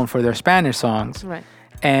they're known for their Spanish songs. Right.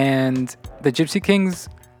 And the Gypsy Kings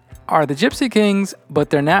are the Gypsy Kings, but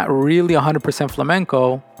they're not really 100%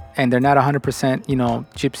 flamenco, and they're not 100%,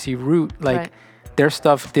 gypsy root. Like, Right. their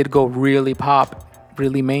stuff did go really pop,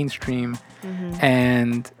 really mainstream,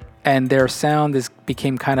 and their sound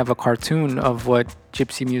became kind of a cartoon of what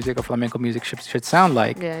gypsy music or flamenco music should sound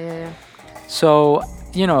like. Yeah. So,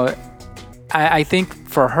 I think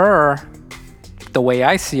for her, the way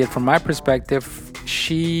I see it from my perspective,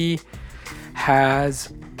 she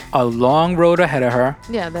has a long road ahead of her.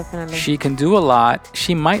 Yeah, definitely. She can do a lot.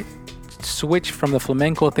 She might switch from the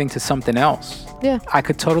flamenco thing to something else. Yeah. I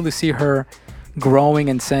could totally see her growing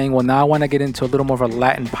and saying, well, now I want to get into a little more of a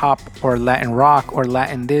Latin pop or Latin rock or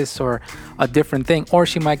Latin this or a different thing. Or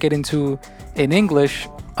she might get into, in English,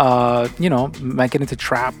 might get into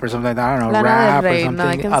trap or something like that. I don't know, Lana rap Del Rey. or something.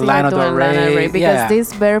 No, I can see Lana her Del doing Lana Del Rey, because yeah.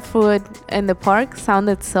 this Barefoot in the Park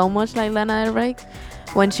sounded so much like Lana Del Rey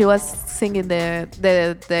when she was singing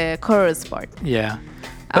the chorus part. Yeah.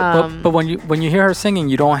 But when you hear her singing,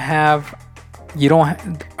 her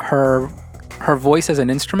voice as an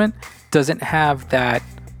instrument doesn't have that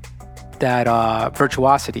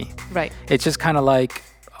virtuosity. Right. It's just kind of like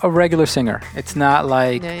a regular singer. It's not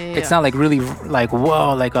like it's not like really like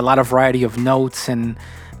whoa, like a lot of variety of notes and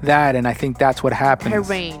that. And I think that's what happens. Her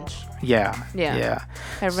range. Yeah.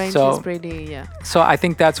 Her range So- is pretty, So I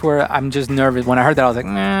think that's where I'm just nervous. When I heard that, I was like,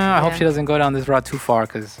 I hope she doesn't go down this route too far,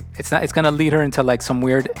 because it's gonna lead her into like some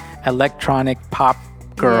weird electronic pop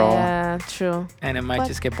girl, Yeah, true. and it might But-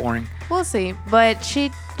 just get boring. We'll see. But she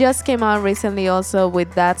just came out recently also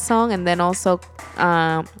with that song, and then also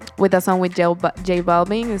with a song with J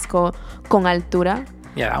Balvin. It's called Con Altura.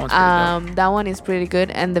 Yeah, that one's pretty dope. That one is pretty good,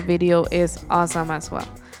 and the video is awesome as well.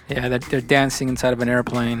 Yeah, they're dancing inside of an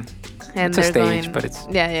airplane. And It's a they're stage, going, but it's-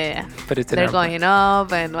 yeah. But it's an They're airplane. going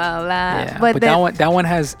up and blah blah. Yeah, But but then,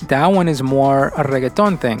 that one is more a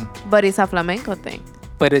reggaeton thing. but it's a flamenco thing.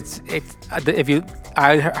 But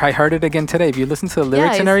I heard it again today. If you listen to the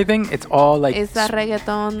lyrics and it's- everything, it's all like It's a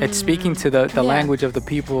reggaeton. it's speaking to the yeah. language of the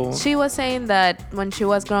people. She was saying that when she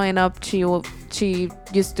was growing up, she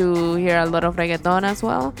used to hear a lot of reggaeton as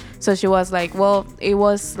well. So she was like, well, it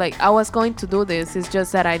was like I was going to do this. It's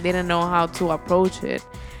just that I didn't know how to approach it.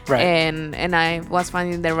 Right. And I was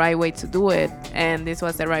finding the right way to do it, and this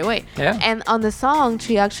was the right way. Yeah. And on the song,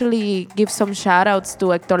 she actually gives some shout outs to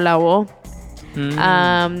Hector Lavoe,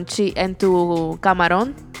 and to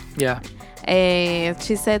Camarón. Yeah.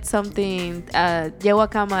 She said something, llevo a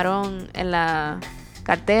Camarón en la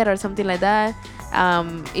cartera or something like that.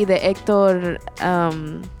 Y de Héctor,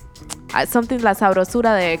 something la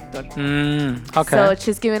sabrosura de Héctor. Okay. So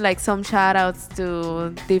she's giving like some shout outs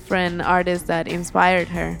to different artists that inspired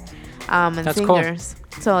her, and That's cool. singers.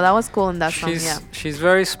 So that was cool in that song, yeah. She's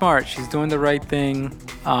very smart. She's doing the right thing.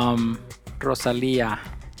 Rosalia.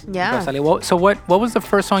 Yeah. Rosalia. So what was the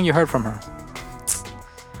first song you heard from her?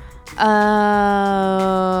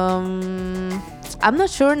 I'm not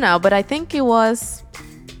sure now, but I think it was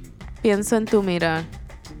Pienso en tu mirar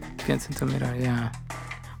Piensa en tu mirar. Yeah.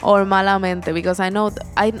 or Malamente, because I know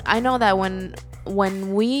that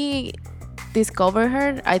when we discovered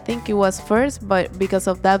her, I think it was first, but because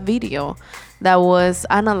of that video that was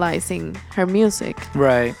analyzing her music.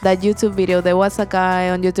 Right. That YouTube video, there was a guy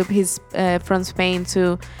on YouTube, he's from Spain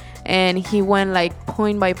too, and he went like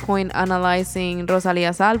point by point analyzing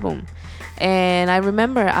Rosalia's album. And I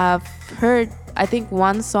remember I've heard, I think,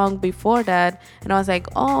 one song before that, and I was like,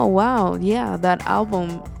 oh, wow, yeah, that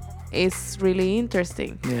album is really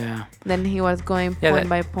interesting. Yeah. Then he was going Yeah, point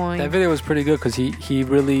by point. That video was pretty good because he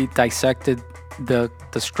really dissected the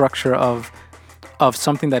structure of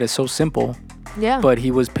something that is so simple. Yeah. But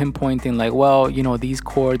he was pinpointing like, well, you know, these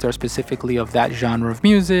chords are specifically of that genre of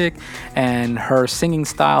music, and her singing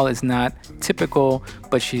style is not typical,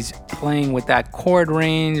 but she's playing with that chord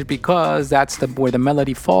range because that's where the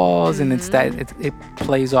melody falls, and it's that it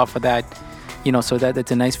plays off of that, you know, so that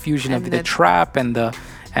it's a nice fusion of the trap and the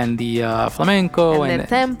flamenco and the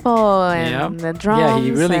tempo and the drums. Yeah,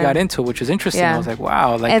 he really got into it, which was interesting. Yeah. I was like,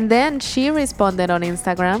 wow. Like, and then she responded on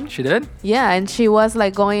Instagram. She did? Yeah, and she was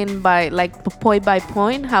like going by like point by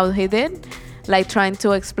point how he did, like trying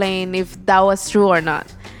to explain if that was true or not.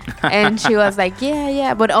 And she was like,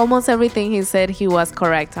 yeah, but almost everything he said he was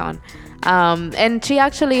correct on. And she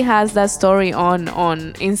actually has that story on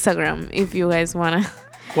Instagram if you guys wanna.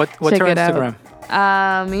 What's check her it out. Instagram?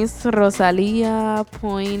 It's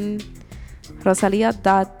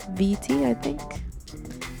Rosalia.vt, I think.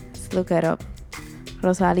 Let's look it up.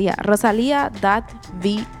 Rosalia.vt.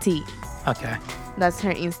 Okay. That's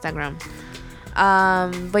her Instagram.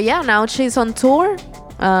 But yeah, now she's on tour.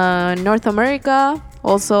 North America,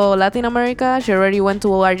 also Latin America. She already went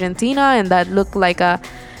to Argentina, and that looked like a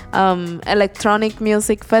electronic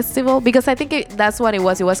music festival, because I think that's what it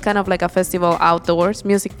was. It was kind of like a festival, outdoors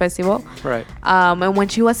music festival. Right. And when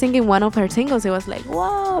she was singing one of her singles, it was like,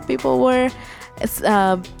 wow, people were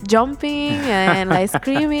jumping and like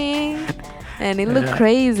screaming, and it looked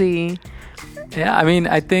crazy. Yeah, I mean,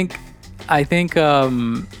 I think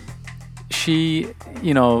she,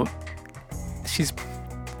 you know,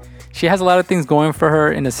 she has a lot of things going for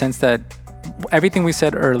her, in the sense that everything we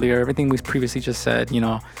said earlier, everything we previously just said, you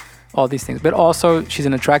know, all these things. But also, she's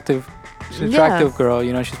an attractive girl,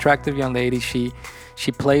 you know, she's an attractive young lady. She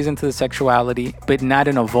plays into the sexuality, but not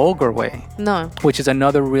in a vulgar way. No. Which is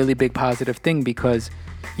another really big positive thing, because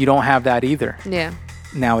you don't have that either. Yeah.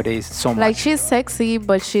 Nowadays, so much. Like, she's sexy,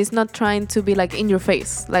 but she's not trying to be like in your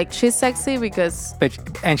face. Like, she's sexy because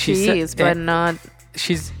she is, but not.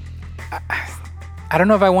 She's. I don't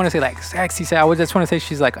know if I want to say like sexy. I would just want to say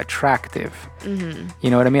she's like attractive. Mm-hmm. You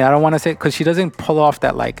know what I mean? I don't want to say, because she doesn't pull off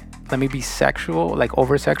that like, let me be sexual, like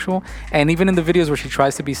over sexual. And even in the videos where she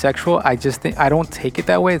tries to be sexual, I just think I don't take it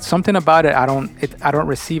that way. It's something about it. I don't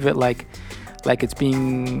receive it like it's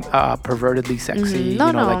being pervertedly sexy.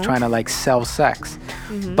 Mm-hmm. No. Like trying to like sell sex.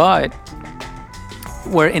 Mm-hmm. But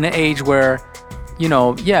we're in an age where, you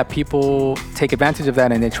know, yeah, people take advantage of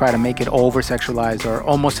that and they try to make it over sexualized, or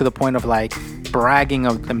almost to the point of like bragging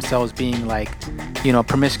of themselves being like, you know,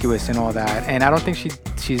 promiscuous and all that. And I don't think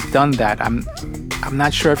she's done that. I'm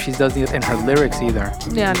not sure if she does it in her lyrics either.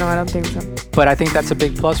 Yeah, no, I don't think so. But I think that's a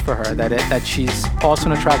big plus for her, that she's also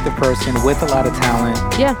an attractive person with a lot of talent.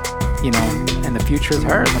 Yeah. You know, and the future is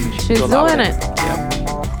hers. I mean, She's doing it. Yep.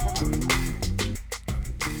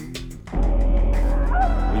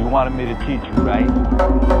 You wanted me to teach you, right?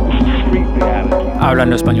 Street reality.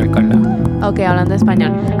 Hablando español, Carla. Okay, hablando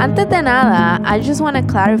español. Antes de nada, I just want to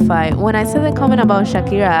clarify. When I said the comment about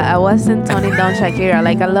Shakira, I wasn't toning down Shakira.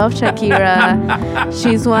 Like, I love Shakira.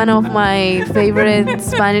 She's one of my favorite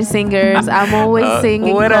Spanish singers. I'm always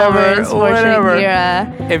singing covers for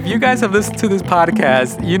Shakira. If you guys have listened to this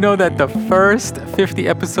podcast, you know that the first 50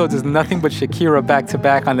 episodes is nothing but Shakira back to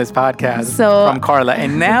back on this podcast from Carla.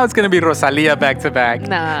 And now it's going to be Rosalia back to back.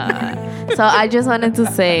 Nah. So I just wanted to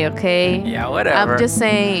say, okay? Yeah, whatever. I'm just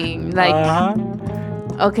saying, like,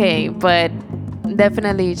 okay, but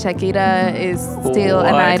definitely Shakira is still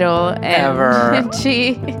an idol, and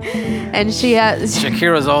she has.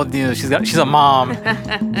 Shakira's old news. She's a mom.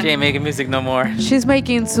 She ain't making music no more. She's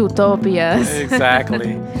making Zootopias.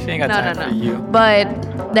 Exactly. She ain't got time for you.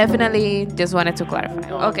 But definitely just wanted to clarify.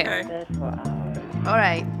 Okay. All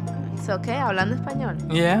right. It's okay. Hablando español.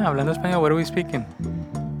 Yeah, hablando español. What are we speaking?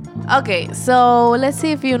 Okay, so let's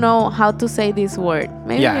see if you know how to say this word.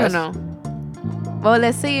 Maybe you know. Well,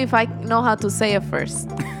 let's see if I know how to say it first.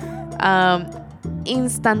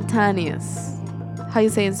 Instantaneous. How you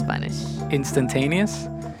say in Spanish? Instantaneous?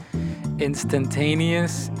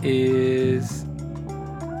 Instantaneous is...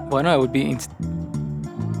 Bueno, it would be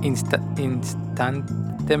instantemente.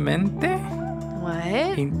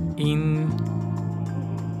 What?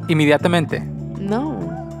 Inmediatamente. No.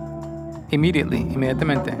 Immediately.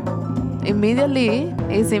 Inmediatamente. Immediately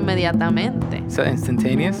is inmediatamente. So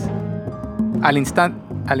instantaneous? Instantáneo.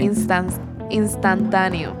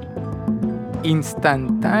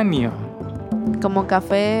 Instantáneo. Como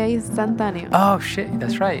café instantáneo. Oh shit,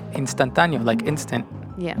 that's right. Instantáneo, like instant.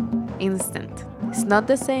 Yeah. Instant. It's not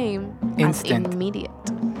the same Instant. as immediate.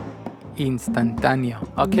 Instantáneo.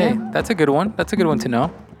 Okay, Yeah. that's a good one. That's a good one to know.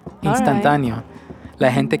 All Instantáneo.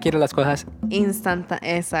 La gente quiere las cosas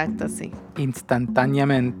Exacto, sí.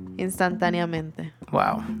 instantáneamente. Instantáneamente.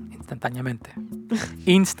 Wow, instantáneamente.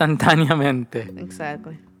 Instantáneamente.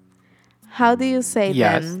 Exactly. How do you say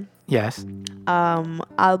Yes. then Yes.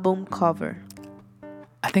 album cover?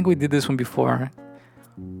 I think we did this one before,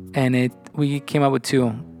 and we came up with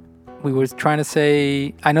two. We were trying to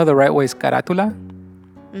say, I know the right way is carátula,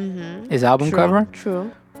 Mm-hmm. is album True, cover, True.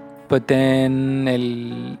 but then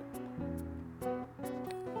I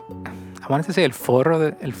wanted to say el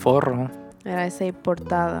forro, And I say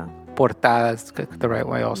portada. portada is the right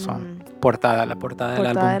way also. Portada, la portada del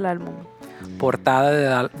Portada álbum. del álbum.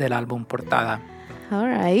 Portada del álbum, portada. All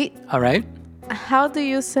right. All right? How do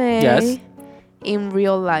you say Yes. in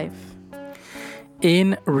real life?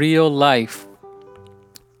 In real life,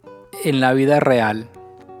 en la vida real,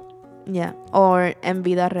 Yeah. Or en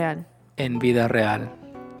vida real. en vida real.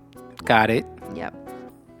 Got it? Yep.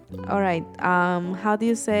 All right. How do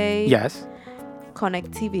you say Yes.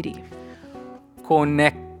 connectivity?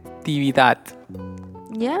 Conectividad.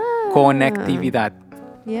 Yeah. Conectividad.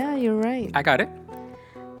 Yeah, you're right. I got it.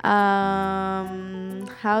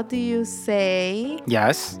 How do you say?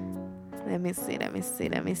 Yes. Let me see.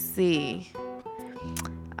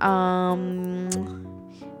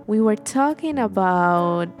 We were talking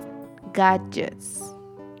about gadgets.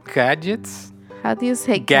 Gadgets? How do you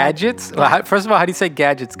say Gadgets? Well, first of all, how do you say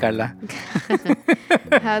gadgets, Carla?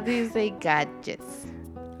 How do you say gadgets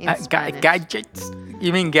in Spanish? Gadgets.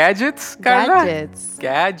 You mean gadgets, Carla?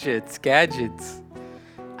 Gadgets. Gadgets.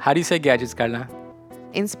 How do you say gadgets, Carla?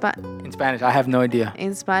 In In Spanish, I have no idea.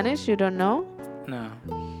 in Spanish, you don't know? No.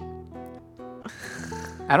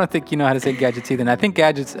 I don't think you know how to say gadgets either. And I think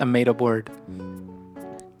gadgets a made-up word.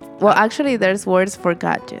 Well, actually, there's words for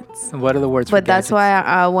gadgets, What are the words for but that's gadgets?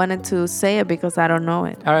 why I wanted to say it because I don't know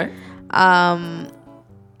it. All right.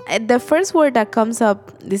 The first word that comes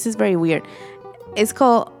up, this is very weird. It's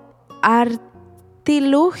called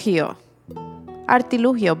artilugio.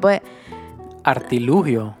 Artilugio, but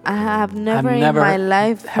Artilugio. I have never I've in never my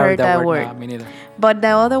life heard that word. No, me neither. But the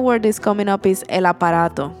other word is coming up is el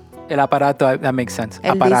aparato. El aparato, that makes sense.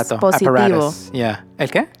 El Aparato. dispositivo. Apparatus. Yeah. ¿El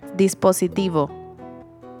qué? Dispositivo.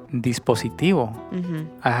 Dispositivo. Mhm.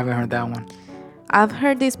 I haven't heard that one. I've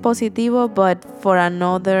heard dispositivo, but for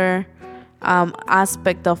another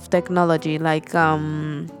aspect of technology, like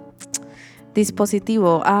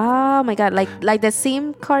dispositivo. Oh my god, like the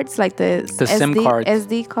SIM cards, like the SIM cards.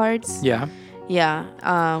 SD cards. Yeah. Yeah.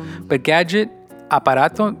 But gadget,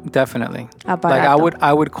 aparato, definitely. Aparato. Like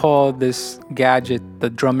I would call this gadget the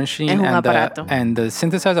drum machine Es un and aparato. the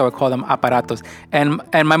synthesizer. I would call them aparatos. And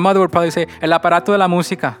my mother would probably say el aparato de la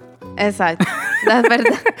música. Exacto. That's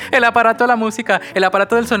verdad. El aparato de la música. El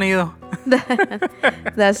aparato del sonido.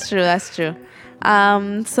 That's true. That's true.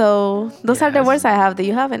 So those are the Yes. words I have. Do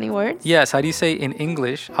you have any words? Yes. How do you say in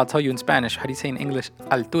English? I'll tell you in Spanish. How do you say in English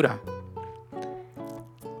altura?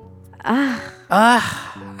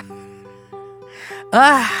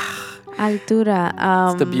 Altura.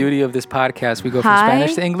 It's the beauty of this podcast. We go from high-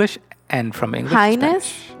 Spanish to English and from English Highness? to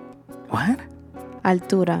Spanish. What?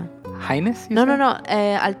 Altura. Highness? you No. said?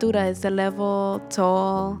 Altura is the level,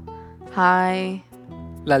 tall, high.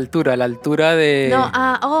 La altura de... No.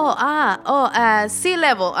 Sea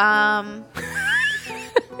level.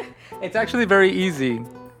 It's actually very easy.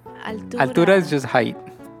 Altura. Altura is just height.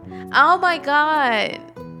 Oh my god.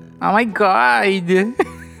 Oh my god.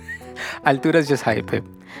 Altura is just height, Pip.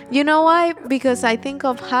 You know why? Because I think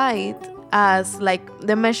of height as like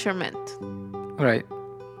the measurement, Right.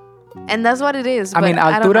 and that's what it is. I but mean,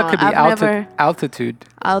 I don't altura know. could be I've never altitude,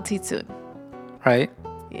 altitude. right?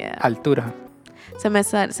 Yeah. Altura. Se me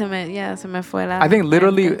fue la. I think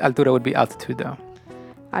literally mente. altura would be altitude, though.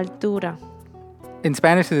 Altura. In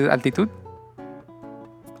Spanish, is it altitud?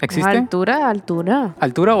 ¿Existe? Altura.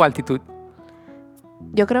 ¿Altura o altitud?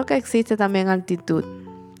 Yo creo que existe también altitud.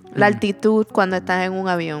 La altitud cuando estás en un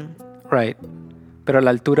avión. Right. Pero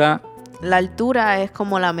la altura, La altura es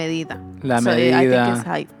como la medida. La So I think medida. it's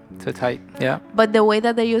height. so it's height. Yeah. But the way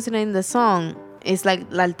that they're using it in the song is like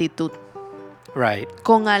la altitud. Right.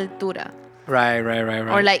 Con altura. Right.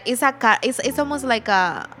 Or like it's almost like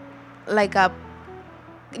a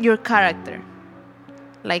your character.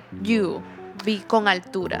 Like you be con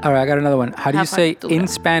altura. All right, I got another one. How do you Have say, altura. in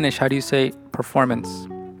Spanish, how do you say performance?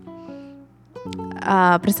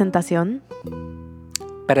 Presentación.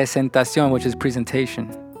 Presentación, which is presentation,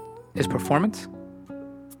 is performance?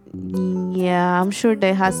 Yeah, I'm sure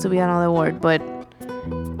there has to be another word, but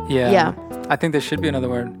Yeah. Yeah. I think there should be another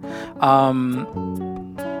word.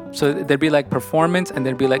 So there'd be like performance and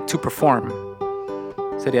there'd be like to perform.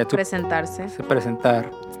 Sería tu Presentarse.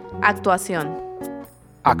 presentar. Actuación.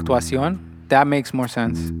 Actuación. That makes more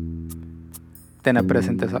sense than a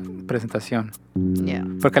presentación. Yeah.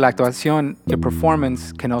 Porque la actuación, your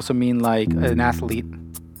performance can also mean like an athlete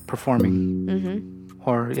performing Mm-hmm.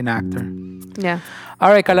 or an actor. Yeah.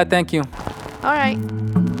 All right, Carla, thank you. All right.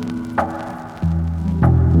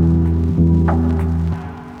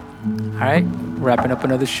 All right, wrapping up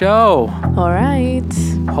another show. All right.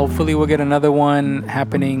 Hopefully we'll get another one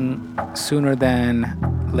happening sooner than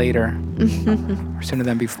later or sooner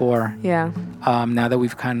than before. Yeah. Now that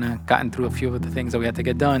we've kind of gotten through a few of the things that we had to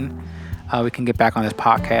get done, we can get back on this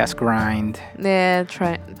podcast grind. Yeah.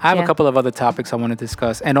 Try. I have yeah. a couple of other topics I want to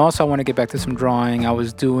discuss, and also I want to get back to some drawing. I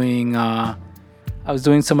was doing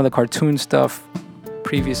some of the cartoon stuff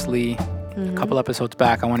previously, a couple episodes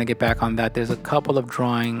back. I want to get back on that. There's a couple of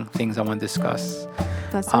drawing things I want to discuss.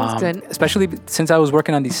 That sounds good. Especially since I was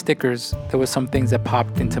working on these stickers, there was some things that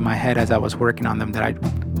popped into my head as I was working on them that I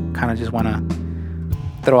kind of just want to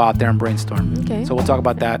throw out there and brainstorm. Okay. So we'll talk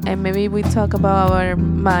about that. And maybe we talk about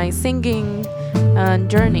my singing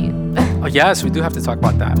journey. Oh, yes, we do have to talk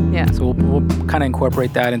about that. Yeah. So we'll kind of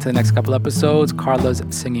incorporate that into the next couple episodes. Carla's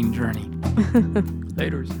singing journey.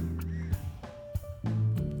 Laters.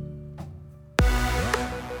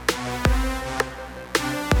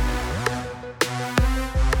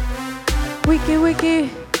 Wiki wiki,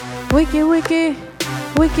 wiki wiki,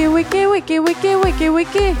 wiki wiki, wiki wiki, wiki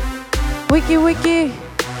wiki, wiki wiki,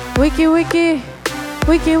 wiki wiki,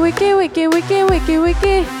 wiki wiki, wiki wiki, wiki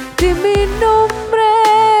wiki, di mi nombre.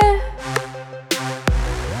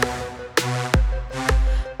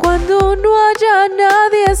 Cuando no haya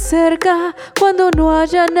nadie cerca, cuando no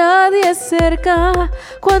haya nadie cerca,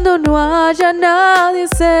 cuando no haya nadie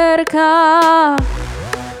cerca.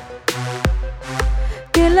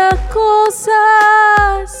 Que las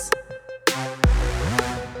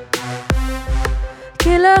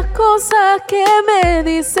cosas que me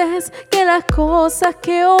dices, que las cosas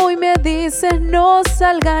que hoy me dices no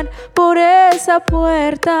salgan por esa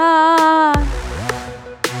puerta.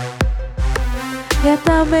 Y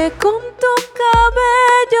atame con tu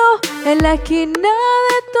cabello en la esquina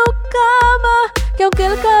de tu cama, que aunque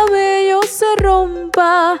el cabello se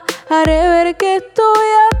rompa, haré ver que estoy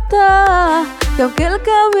atada. Que aunque el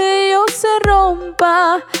cabello se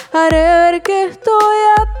rompa, haré ver que estoy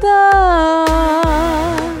atada.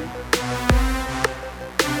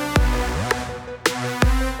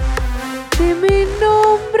 Di mi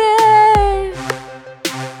nombre.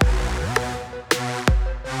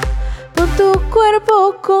 Pon tu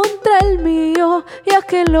cuerpo contra el mío, y haz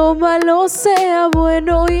que lo malo sea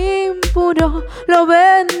bueno, impuro, lo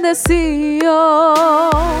bendecido.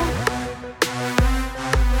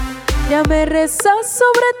 Ya me rezas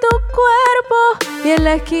sobre tu cuerpo y en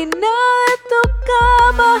la esquina de tu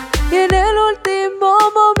cama, y en el último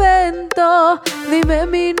momento dime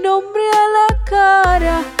mi nombre a la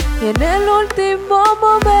cara. Y en el último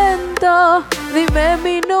momento dime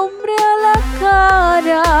mi nombre a la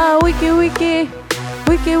cara. Wiki wiki,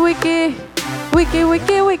 wiki wiki, wiki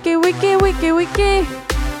wiki, wiki wiki, wiki wiki,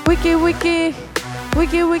 wiki wiki,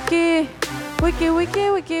 wiki wiki, wiki wiki,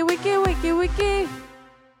 wiki wiki, wiki wiki.